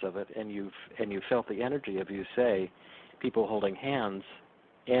photographs of it and you felt the energy of, people holding hands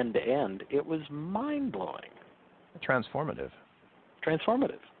end to end, it was mind-blowing. Transformative.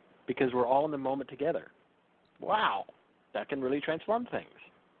 Because we're all in the moment together. Wow, that can really transform things.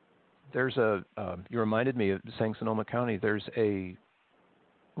 There's you reminded me of saying Sonoma County, there's a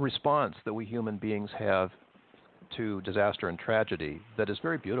response that we human beings have to disaster and tragedy that is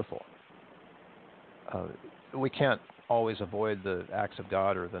very beautiful. We can't always avoid the acts of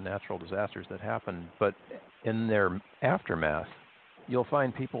God or the natural disasters that happen, but in their aftermath, you'll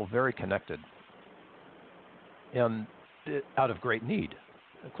find people very connected and out of great need,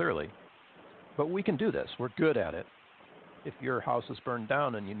 clearly. But we can do this. We're good at it. If your house is burned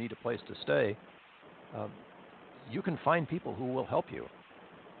down and you need a place to stay, you can find people who will help you.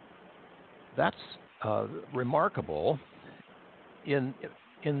 That's remarkable in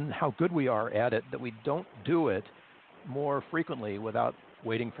how good we are at it, that we don't do it more frequently without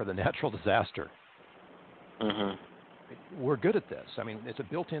waiting for the natural disaster. Mm-hmm. We're good at this. I mean, it's a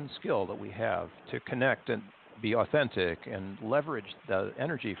built-in skill that we have to connect and be authentic and leverage the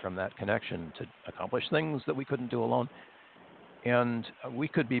energy from that connection to accomplish things that we couldn't do alone. And we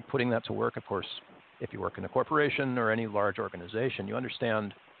could be putting that to work, of course, if you work in a corporation or any large organization, you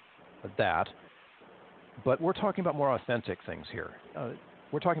understand that. But we're talking about more authentic things here.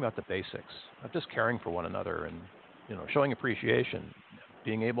 We're talking about the basics of just caring for one another and, showing appreciation,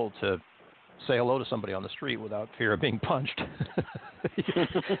 being able to say hello to somebody on the street without fear of being punched.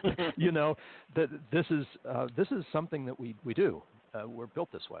 That this is something that we do. We're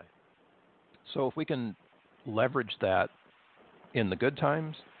built this way. So if we can leverage that in the good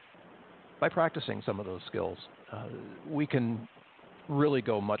times by practicing some of those skills, we can really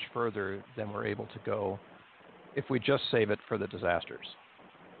go much further than we're able to go if we just save it for the disasters.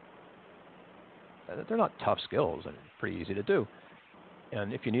 They're not tough skills, and pretty easy to do.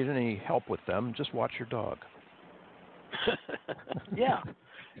 And if you need any help with them, just watch your dog. Yeah.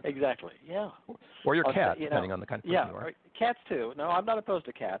 Exactly. Yeah. Or your cat, depending on the kind of person yeah, you are. cats too. No, I'm not opposed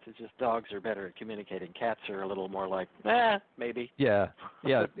to cats. It's just dogs are better at communicating. Cats are a little more like, maybe. Yeah.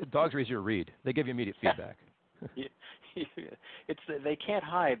 Dogs are easier to read. They give you immediate feedback. They can't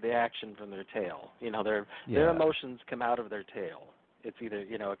hide the action from their tail. Their emotions come out of their tail. It's either,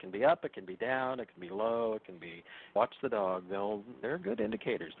 it can be up, it can be down, it can be low, it can be, watch the dog. They're good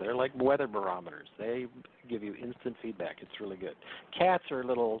indicators. They're like weather barometers. They give you instant feedback. It's really good. Cats are a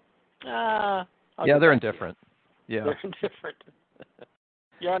little, they're indifferent. Yeah. They're indifferent.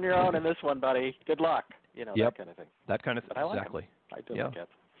 You're on your own in this one, buddy. Good luck. That kind of thing. That kind of thing. Exactly. I do like cats.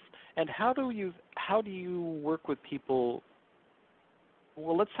 And how do you work with people?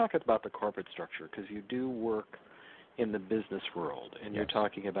 Well, let's talk about the corporate structure, because you do work in the business world, and you're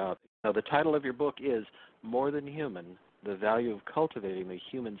talking about, the title of your book is More Than Human, The Value of Cultivating the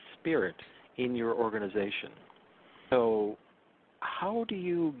Human Spirit in Your Organization. So how do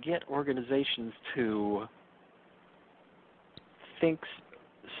you get organizations to think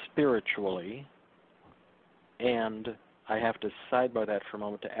spiritually? And I have to sidebar that for a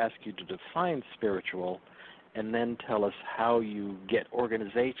moment to ask you to define spiritual, and then tell us how you get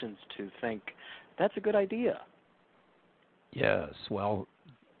organizations to think that's a good idea. Yes. Well,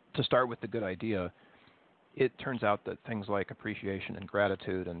 to start with the good idea, it turns out that things like appreciation and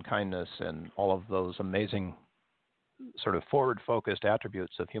gratitude and kindness and all of those amazing sort of forward-focused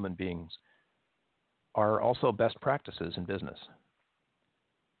attributes of human beings are also best practices in business.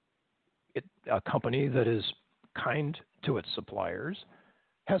 A company that is kind to its suppliers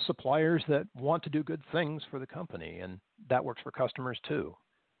has suppliers that want to do good things for the company, and that works for customers too.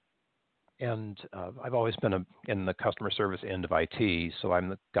 And I've always been in the customer service end of IT, so I'm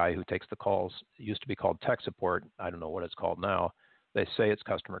the guy who takes the calls. It used to be called tech support. I don't know what it's called now. They say it's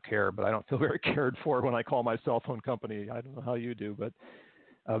customer care, but I don't feel very cared for when I call my cell phone company. I don't know how you do, but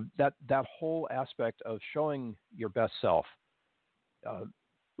that whole aspect of showing your best self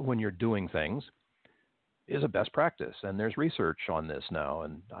when you're doing things is a best practice. And there's research on this now,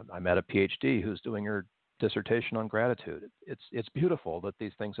 and I met a PhD who's doing her dissertation on gratitude. It's beautiful that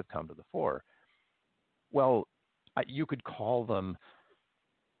these things have come to the fore. Well, you could call them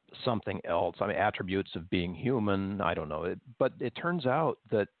something else. I mean, attributes of being human. I don't know. But it turns out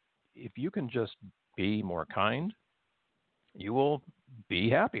that if you can just be more kind, you will be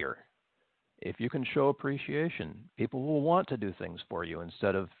happier. If you can show appreciation, people will want to do things for you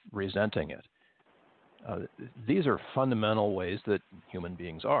instead of resenting it. These are fundamental ways that human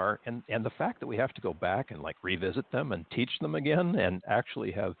beings are, and the fact that we have to go back and revisit them and teach them again and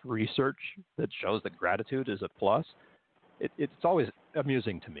actually have research that shows that gratitude is a plus, it's always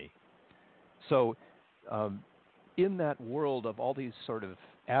amusing to me. So in that world of all these sort of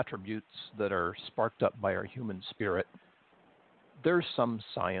attributes that are sparked up by our human spirit, there's some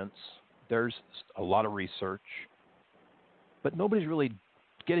science, there's a lot of research, but nobody's really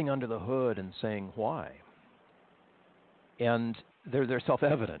getting under the hood and saying why. And they're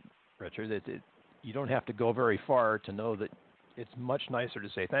self-evident, Richard. You don't have to go very far to know that it's much nicer to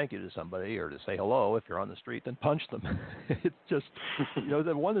say thank you to somebody or to say hello if you're on the street than punch them. It's just,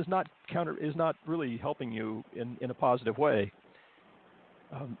 the one is not really helping you in a positive way.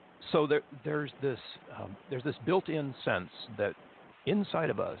 So there's this built-in sense that inside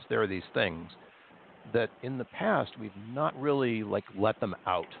of us there are these things that in the past we've not really let them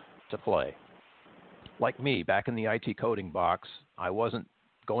out to play. Like me, back in the IT coding box, I wasn't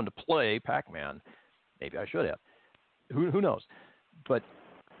going to play Pac-Man. Maybe I should have. Who knows? But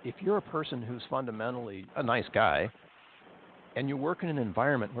if you're a person who's fundamentally a nice guy, and you work in an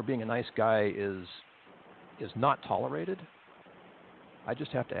environment where being a nice guy is not tolerated, I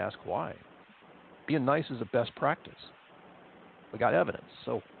just have to ask why. Being nice is a best practice. We got evidence.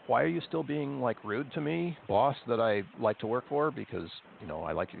 So why are you still being rude to me, boss that I like to work for because,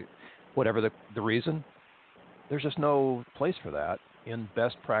 I like you, whatever the reason? There's just no place for that in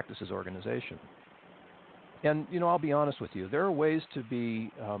best practices organization. And, I'll be honest with you, there are ways to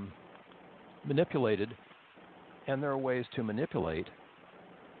be manipulated and there are ways to manipulate.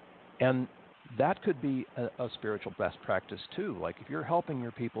 And that could be a spiritual best practice too. If you're helping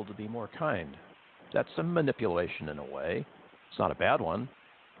your people to be more kind, that's some manipulation in a way. It's not a bad one.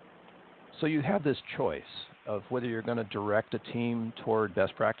 So you have this choice of whether you're going to direct a team toward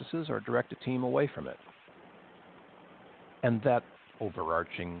best practices or direct a team away from it. And that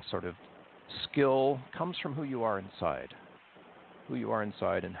overarching sort of skill comes from who you are inside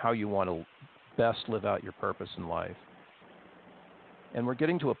and how you want to best live out your purpose in life. And we're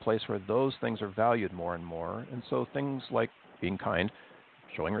getting to a place where those things are valued more and more. And so things like being kind,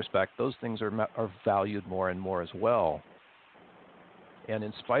 showing respect, those things are valued more and more as well. And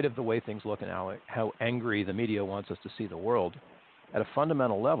in spite of the way things look and how angry the media wants us to see the world, at a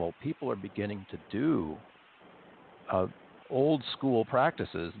fundamental level, people are beginning to do old school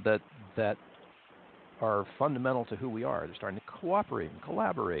practices that are fundamental to who we are. They're starting to cooperate and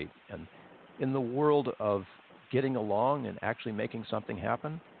collaborate. And in the world of getting along and actually making something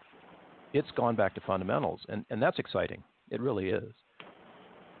happen, it's gone back to fundamentals. And that's exciting. It really is.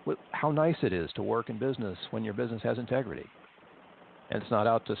 How nice it is to work in business when your business has integrity and it's not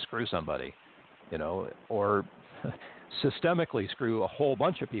out to screw somebody, or systemically screw a whole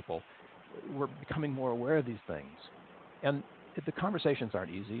bunch of people. We're becoming more aware of these things. And the conversations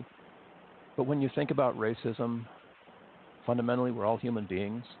aren't easy, but when you think about racism, fundamentally we're all human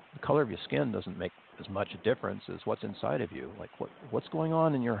beings. The color of your skin doesn't make as much a difference as what's inside of you. Like what's going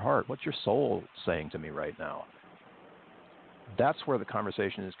on in your heart? What's your soul saying to me right now? That's where the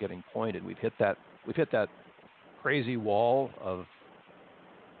conversation is getting pointed. We've hit that crazy wall of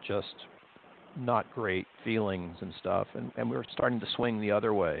just not great feelings and stuff, and we're starting to swing the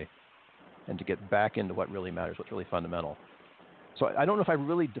other way and to get back into what really matters, what's really fundamental. So I don't know if I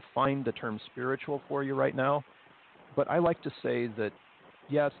really defined the term spiritual for you right now, but I like to say that,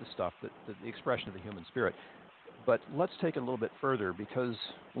 yeah, it's the stuff, the expression of the human spirit. But let's take it a little bit further, because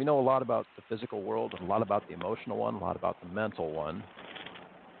we know a lot about the physical world, a lot about the emotional one, a lot about the mental one.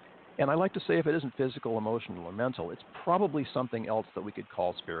 And I like to say if it isn't physical, emotional, or mental, it's probably something else that we could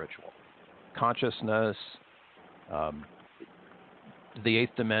call spiritual. Consciousness, the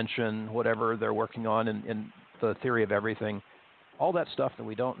eighth dimension, whatever they're working on in the theory of everything, all that stuff that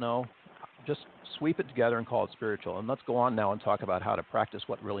we don't know, just sweep it together and call it spiritual. And let's go on now and talk about how to practice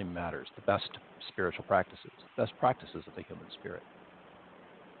what really matters, the best spiritual practices, best practices of the human spirit.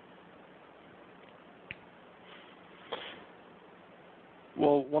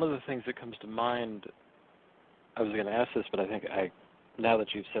 Well, one of the things that comes to mind, I was going to ask this, but I think now that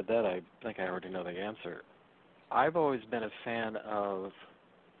you've said that, I think I already know the answer. I've always been a fan of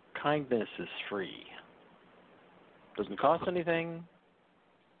kindness is free. Doesn't cost anything.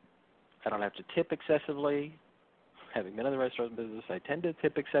 I don't have to tip excessively. Having been in the restaurant business, I tend to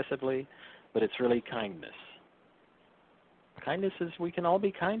tip excessively, but it's really kindness. Kindness is we can all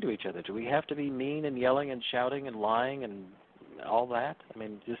be kind to each other. Do we have to be mean and yelling and shouting and lying and all that? I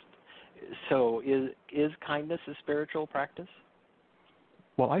mean, so is kindness a spiritual practice?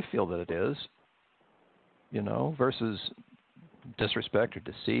 Well, I feel that it is, versus disrespect or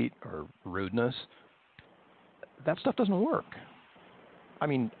deceit or rudeness. That stuff doesn't work. I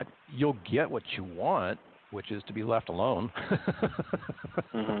mean, you'll get what you want, which is to be left alone.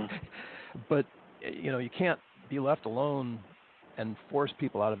 Mm-hmm. But, you can't be left alone and force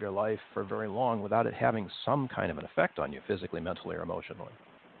people out of your life for very long without it having some kind of an effect on you, physically, mentally, or emotionally.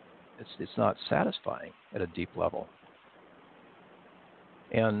 It's not satisfying at a deep level.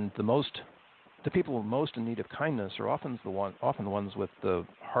 And the people most in need of kindness are often the ones with the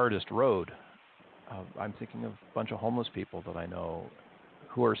hardest road. I'm thinking of a bunch of homeless people that I know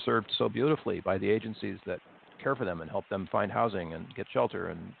who are served so beautifully by the agencies that care for them and help them find housing and get shelter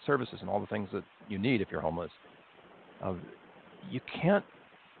and services and all the things that you need if you're homeless. You can't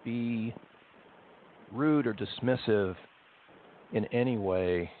be rude or dismissive in any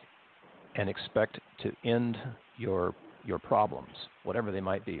way and expect to end your problems, whatever they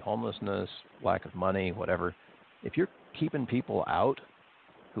might be, homelessness, lack of money, whatever. If you're keeping people out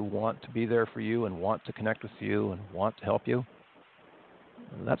who want to be there for you and want to connect with you and want to help you,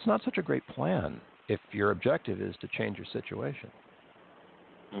 that's not such a great plan if your objective is to change your situation.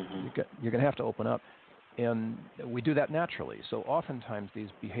 Mm-hmm. You're going to have to open up. And we do that naturally. So oftentimes these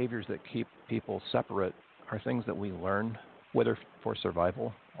behaviors that keep people separate are things that we learn, whether for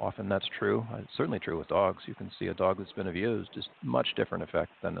survival. Often that's true. It's certainly true with dogs. You can see a dog that's been abused is much different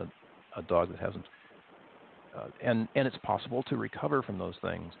effect than a dog that hasn't. And it's possible to recover from those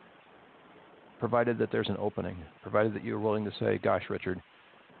things, provided that there's an opening, provided that you're willing to say, gosh, Richard,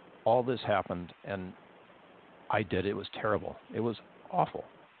 all this happened and I did it. It was terrible. It was awful.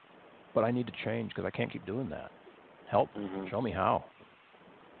 But I need to change because I can't keep doing that. Help. Mm-hmm. Show me how.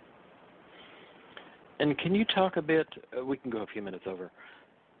 And can you talk a bit, we can go a few minutes over,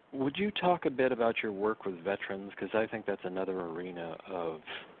 would you talk a bit about your work with veterans? Because I think that's another arena of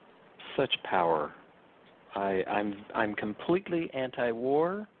such power. I'm completely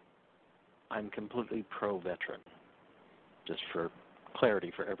anti-war. I'm completely pro-veteran, just for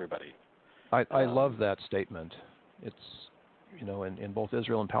clarity for everybody. I love that statement. It's, in both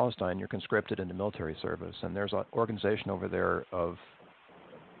Israel and Palestine, you're conscripted into military service, and there's an organization over there of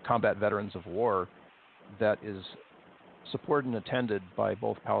combat veterans of war that is supported and attended by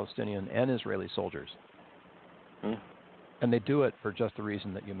both Palestinian and Israeli soldiers. And they do it for just the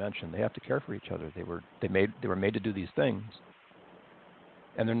reason that you mentioned. They have to care for each other. They were made to do these things,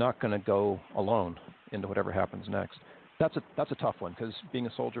 and they're not going to go alone into whatever happens next. That's a tough one, because being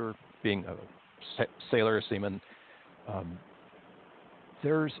a soldier, being a sailor, a seaman,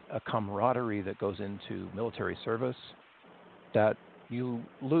 there's a camaraderie that goes into military service that you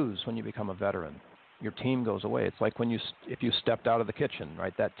lose when you become a veteran. Your team goes away. It's like if you stepped out of the kitchen,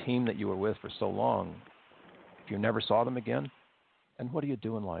 right? That team that you were with for so long, if you never saw them again, and what do you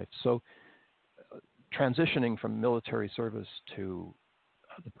do in life? So transitioning from military service to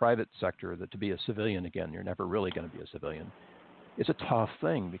the private sector, to be a civilian again, you're never really going to be a civilian. It's a tough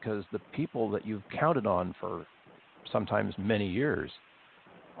thing, because the people that you've counted on for sometimes many years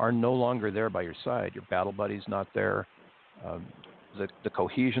are no longer there by your side. Your battle buddy's not there. The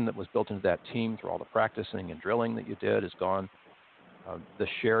cohesion that was built into that team through all the practicing and drilling that you did is gone. The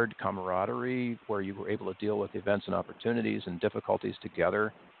shared camaraderie where you were able to deal with events and opportunities and difficulties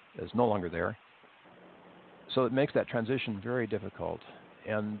together is no longer there. So it makes that transition very difficult.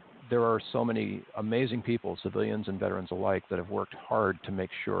 And there are so many amazing people, civilians and veterans alike, that have worked hard to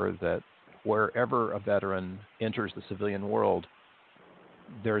make sure that wherever a veteran enters the civilian world,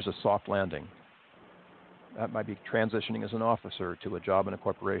 there's a soft landing. That might be transitioning as an officer to a job in a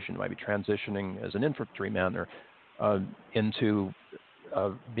corporation. It might be transitioning as an infantryman or into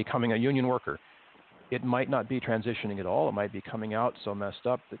becoming a union worker. It might not be transitioning at all. It might be coming out so messed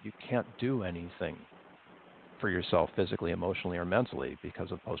up that you can't do anything for yourself physically, emotionally, or mentally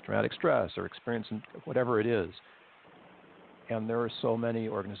because of post-traumatic stress or experience, whatever it is. And there are so many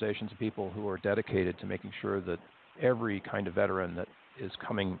organizations and people who are dedicated to making sure that every kind of veteran that is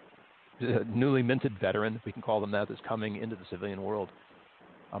coming, newly minted veteran, if we can call them that, that's coming into the civilian world,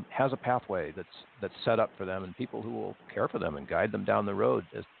 has a pathway that's set up for them, and people who will care for them and guide them down the road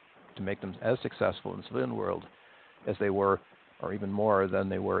to make them as successful in the civilian world as they were, or even more than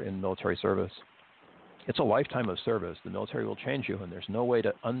they were in military service. It's a lifetime of service. The military will change you, and there's no way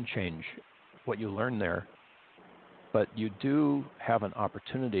to unchange what you learn there. But you do have an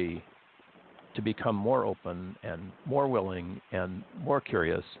opportunity to become more open and more willing and more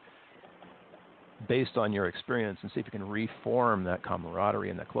curious based on your experience, and see if you can reform that camaraderie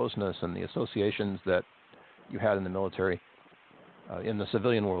and that closeness and the associations that you had in the military in the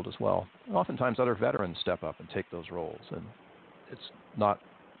civilian world as well. And oftentimes other veterans step up and take those roles, and it's not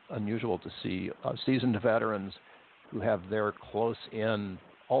unusual to see seasoned veterans who have their close-in,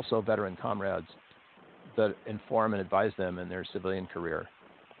 also veteran comrades that inform and advise them in their civilian career,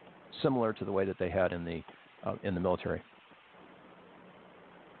 similar to the way that they had in the military.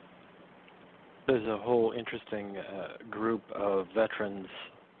 There's a whole interesting group of veterans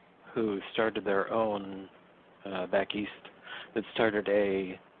who started their own back east, that started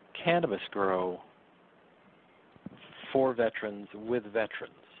a cannabis grow for veterans with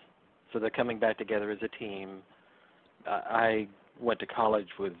veterans. So they're coming back together as a team. I went to college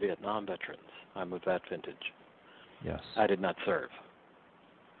with Vietnam veterans. I'm of that vintage. Yes. I did not serve.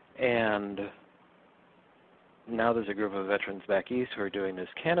 And now there's a group of veterans back east who are doing this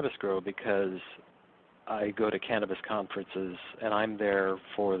cannabis grow because I go to cannabis conferences and I'm there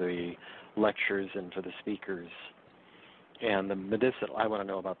for the lectures and for the speakers. And the medicinal, I want to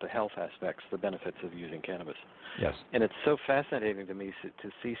know about the health aspects, the benefits of using cannabis. Yes. And it's so fascinating to me to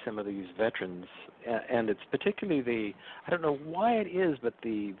see some of these veterans, and it's particularly I don't know why it is, but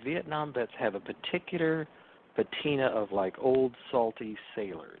the Vietnam vets have a particular patina of like old salty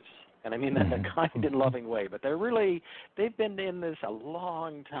sailors. And I mean that in a kind and loving way, but they've been in this a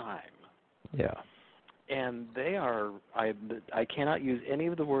long time. Yeah. And they are, I cannot use any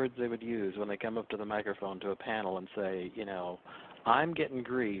of the words they would use when they come up to the microphone to a panel and say, I'm getting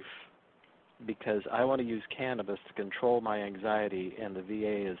grief because I want to use cannabis to control my anxiety, and the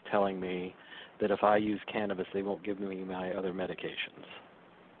VA is telling me that if I use cannabis, they won't give me my other medications.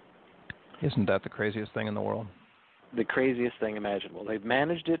 Isn't that the craziest thing in the world? The craziest thing imaginable. They've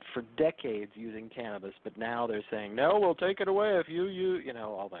managed it for decades using cannabis, but now they're saying, no, we'll take it away if you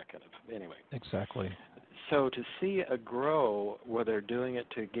all that kind of, anyway. Exactly. So to see a grow where they're doing it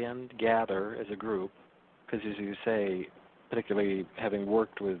to, again, gather as a group, because as you say, particularly having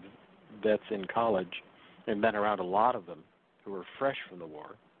worked with vets in college and been around a lot of them who are fresh from the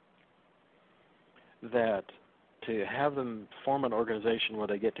war, that to have them form an organization where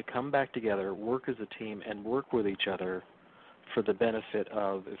they get to come back together, work as a team, and work with each other for the benefit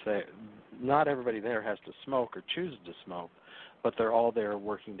of, not everybody there has to smoke or chooses to smoke, but they're all there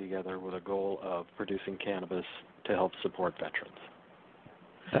working together with a goal of producing cannabis to help support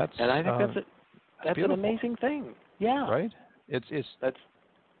veterans. And I think that's an amazing thing. Yeah. Right? It's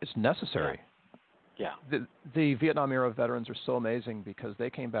necessary. Yeah. The Vietnam era veterans are so amazing because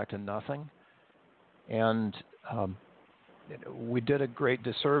they came back to nothing, and we did a great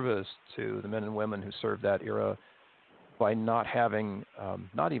disservice to the men and women who served that era by not having,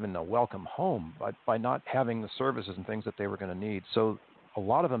 not even a welcome home, but by not having the services and things that they were going to need. So a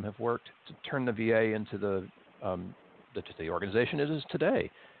lot of them have worked to turn the VA into the organization it is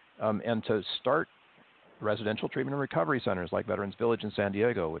today, and to start residential treatment and recovery centers like Veterans Village in San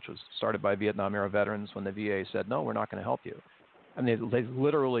Diego, which was started by Vietnam-era veterans when the VA said, no, we're not going to help you. And they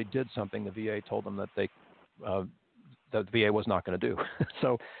literally did something the VA told them that the VA was not going to do.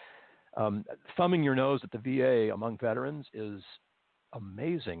 So thumbing your nose at the VA among veterans is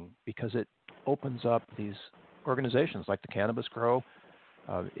amazing because it opens up these organizations like the Cannabis Grow.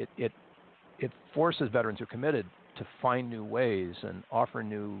 It forces veterans who are committed to find new ways and offer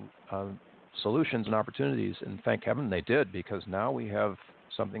new solutions and opportunities, and thank heaven they did, because now we have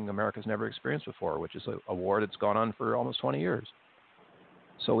something America's never experienced before, which is a war that's gone on for almost 20 years.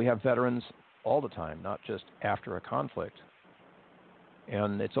 So we have veterans all the time, not just after a conflict.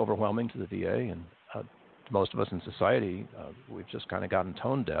 And it's overwhelming to the VA, and most of us in society, we've just kind of gotten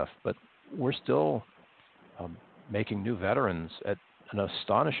tone deaf, but we're still making new veterans at an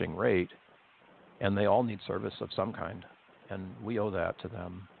astonishing rate, and they all need service of some kind, and we owe that to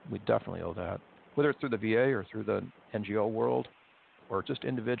them. We definitely owe that, whether it's through the VA or through the NGO world, or just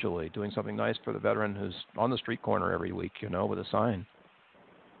individually doing something nice for the veteran who's on the street corner every week, with a sign.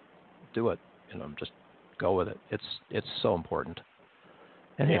 Do it, just go with it. It's so important.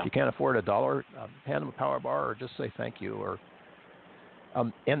 And if you can't afford $1, hand them a power bar or just say thank you. Or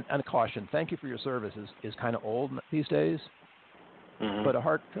and caution, thank you for your service is kind of old these days. Mm-hmm. But a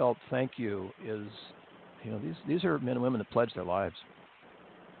heartfelt thank you is, these are men and women that pledge their lives.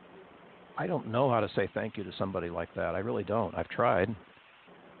 I don't know how to say thank you to somebody like that. I really don't. I've tried.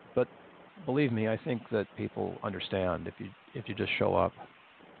 But believe me, I think that people understand if you just show up.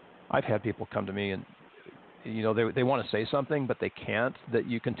 I've had people come to me and they want to say something, but they can't. That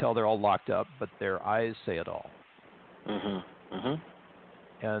you can tell they're all locked up, but their eyes say it all. Mm-hmm.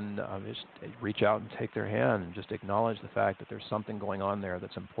 Mm-hmm. And just reach out and take their hand and just acknowledge the fact that there's something going on there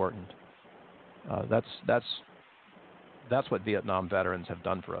that's important. That's what Vietnam veterans have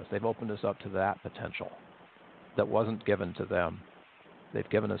done for us. They've opened us up to that potential that wasn't given to them. They've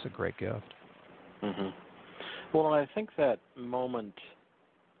given us a great gift. Mm-hmm. Well, I think that moment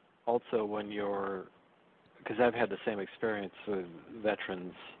also when because I've had the same experience with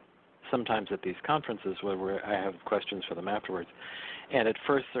veterans sometimes at these conferences where I have questions for them afterwards. And at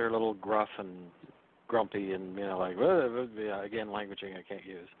first they're a little gruff and grumpy and, like, again, languaging I can't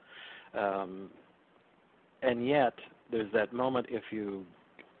use. And yet there's that moment if you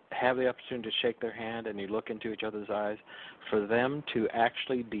have the opportunity to shake their hand and you look into each other's eyes, for them to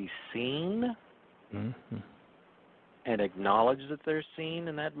actually be seen mm-hmm. and acknowledge that they're seen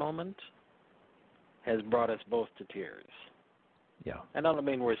in that moment has brought us both to tears. Yeah. And I don't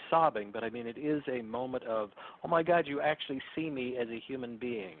mean we're sobbing, but I mean it is a moment of, oh my God, you actually see me as a human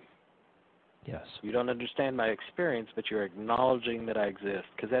being. Yes. You don't understand my experience, but you're acknowledging that I exist.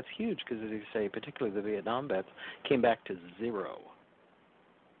 Because that's huge, because as you say, particularly the Vietnam vets came back to zero.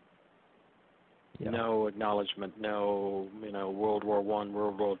 Yeah. No acknowledgement, no, World War I,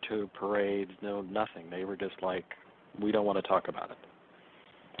 World War II parades, no nothing. They were just like, we don't want to talk about it.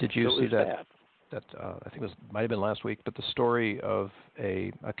 Did you see that? Bad. That I think it might have been last week, but the story of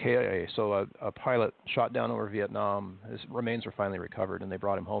a KIA, so a pilot shot down over Vietnam. His remains were finally recovered, and they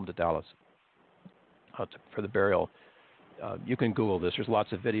brought him home to Dallas for the burial. You can Google this. There's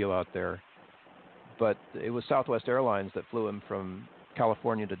lots of video out there. But it was Southwest Airlines that flew him from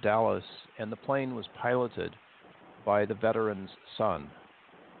California to Dallas, and the plane was piloted by the veteran's son.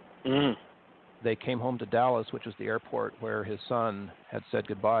 Mm. They came home to Dallas, which was the airport where his son had said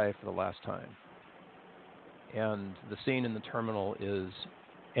goodbye for the last time. And the scene in the terminal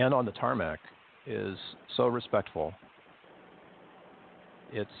and on the tarmac is so respectful.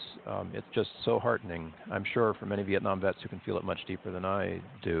 It's just so heartening. I'm sure for many Vietnam vets who can feel it much deeper than I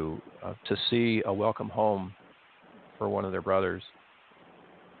do, to see a welcome home for one of their brothers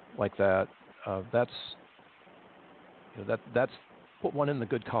like that. That's put one in the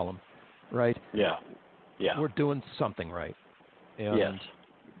good column, right? Yeah. Yeah. We're doing something right. And, yes.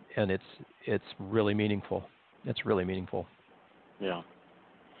 And it's really meaningful. It's really meaningful. Yeah.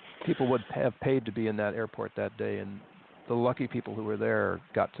 People would have paid to be in that airport that day, and the lucky people who were there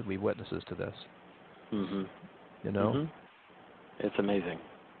got to be witnesses to this. Mm-hmm. Mm-hmm. It's amazing.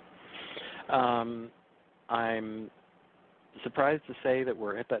 I'm surprised to say that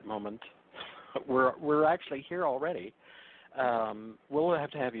we're at that moment. We're actually here already. We'll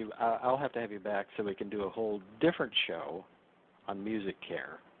have to have you. I'll have to have you back so we can do a whole different show on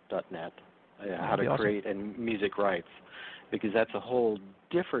musiccare.net, how to create and music rights, because that's a whole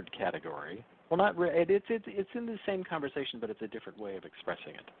different category. Well, not it's in the same conversation, but it's a different way of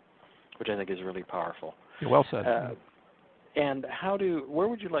expressing it, which I think is really powerful. You're well said. And where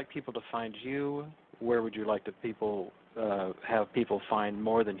would you like people to find you? Where would you like to have people find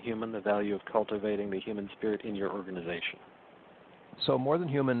More Than Human, the value of cultivating the human spirit in your organization? So More Than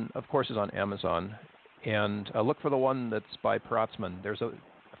Human, of course, is on Amazon. And look for the one that's by Protzmann. There's a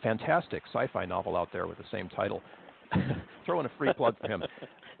fantastic sci-fi novel out there with the same title. Throw in a free plug for him.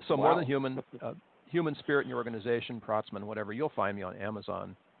 So Wow. More Than Human, Human Spirit in Your Organization, Protzmann, whatever, you'll find me on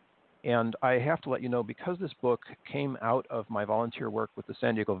Amazon. And I have to let you know, because this book came out of my volunteer work with the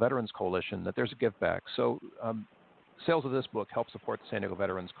San Diego Veterans Coalition, that there's a give back. So sales of this book help support the San Diego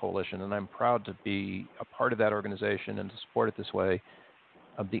Veterans Coalition, and I'm proud to be a part of that organization and to support it this way.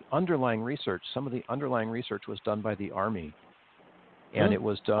 The underlying research, some of the underlying research was done by the Army, and it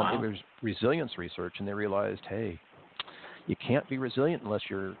was done. Wow. It was resilience research, and they realized, hey, you can't be resilient unless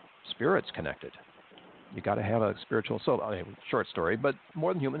your spirit's connected. You got to have a spiritual soul. Short story, but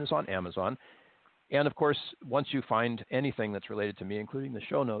More Than Human is on Amazon. And, of course, once you find anything that's related to me, including the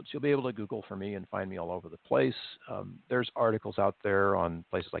show notes, you'll be able to Google for me and find me all over the place. There's articles out there on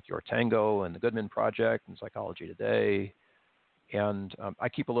places like Your Tango and the Goodman Project and Psychology Today. And I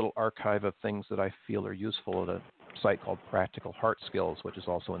keep a little archive of things that I feel are useful at a site called Practical Heart Skills, which is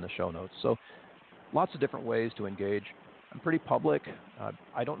also in the show notes. So lots of different ways to engage. I'm pretty public.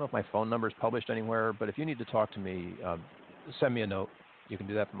 I don't know if my phone number is published anywhere, but if you need to talk to me, send me a note. You can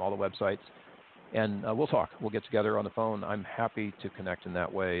do that from all the websites. And we'll talk. We'll get together on the phone. I'm happy to connect in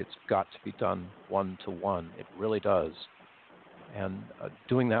that way. It's got to be done one-to-one. It really does. And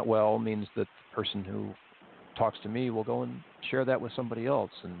doing that well means that the person who talks to me will go and share that with somebody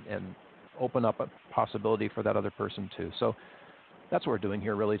else and open up a possibility for that other person too. So that's what we're doing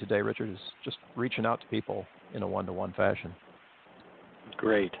here really today, Richard, is just reaching out to people in a one-to-one fashion.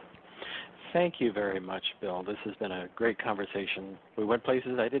 Great. Thank you very much, Bill. This has been a great conversation. We went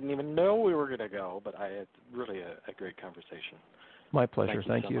places I didn't even know we were going to go, but I had really a great conversation. My pleasure.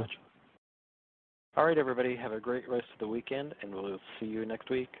 Thank you so you. much. All right, everybody, have a great rest of the weekend, and we'll see you next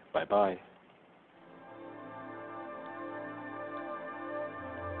week. Bye-bye.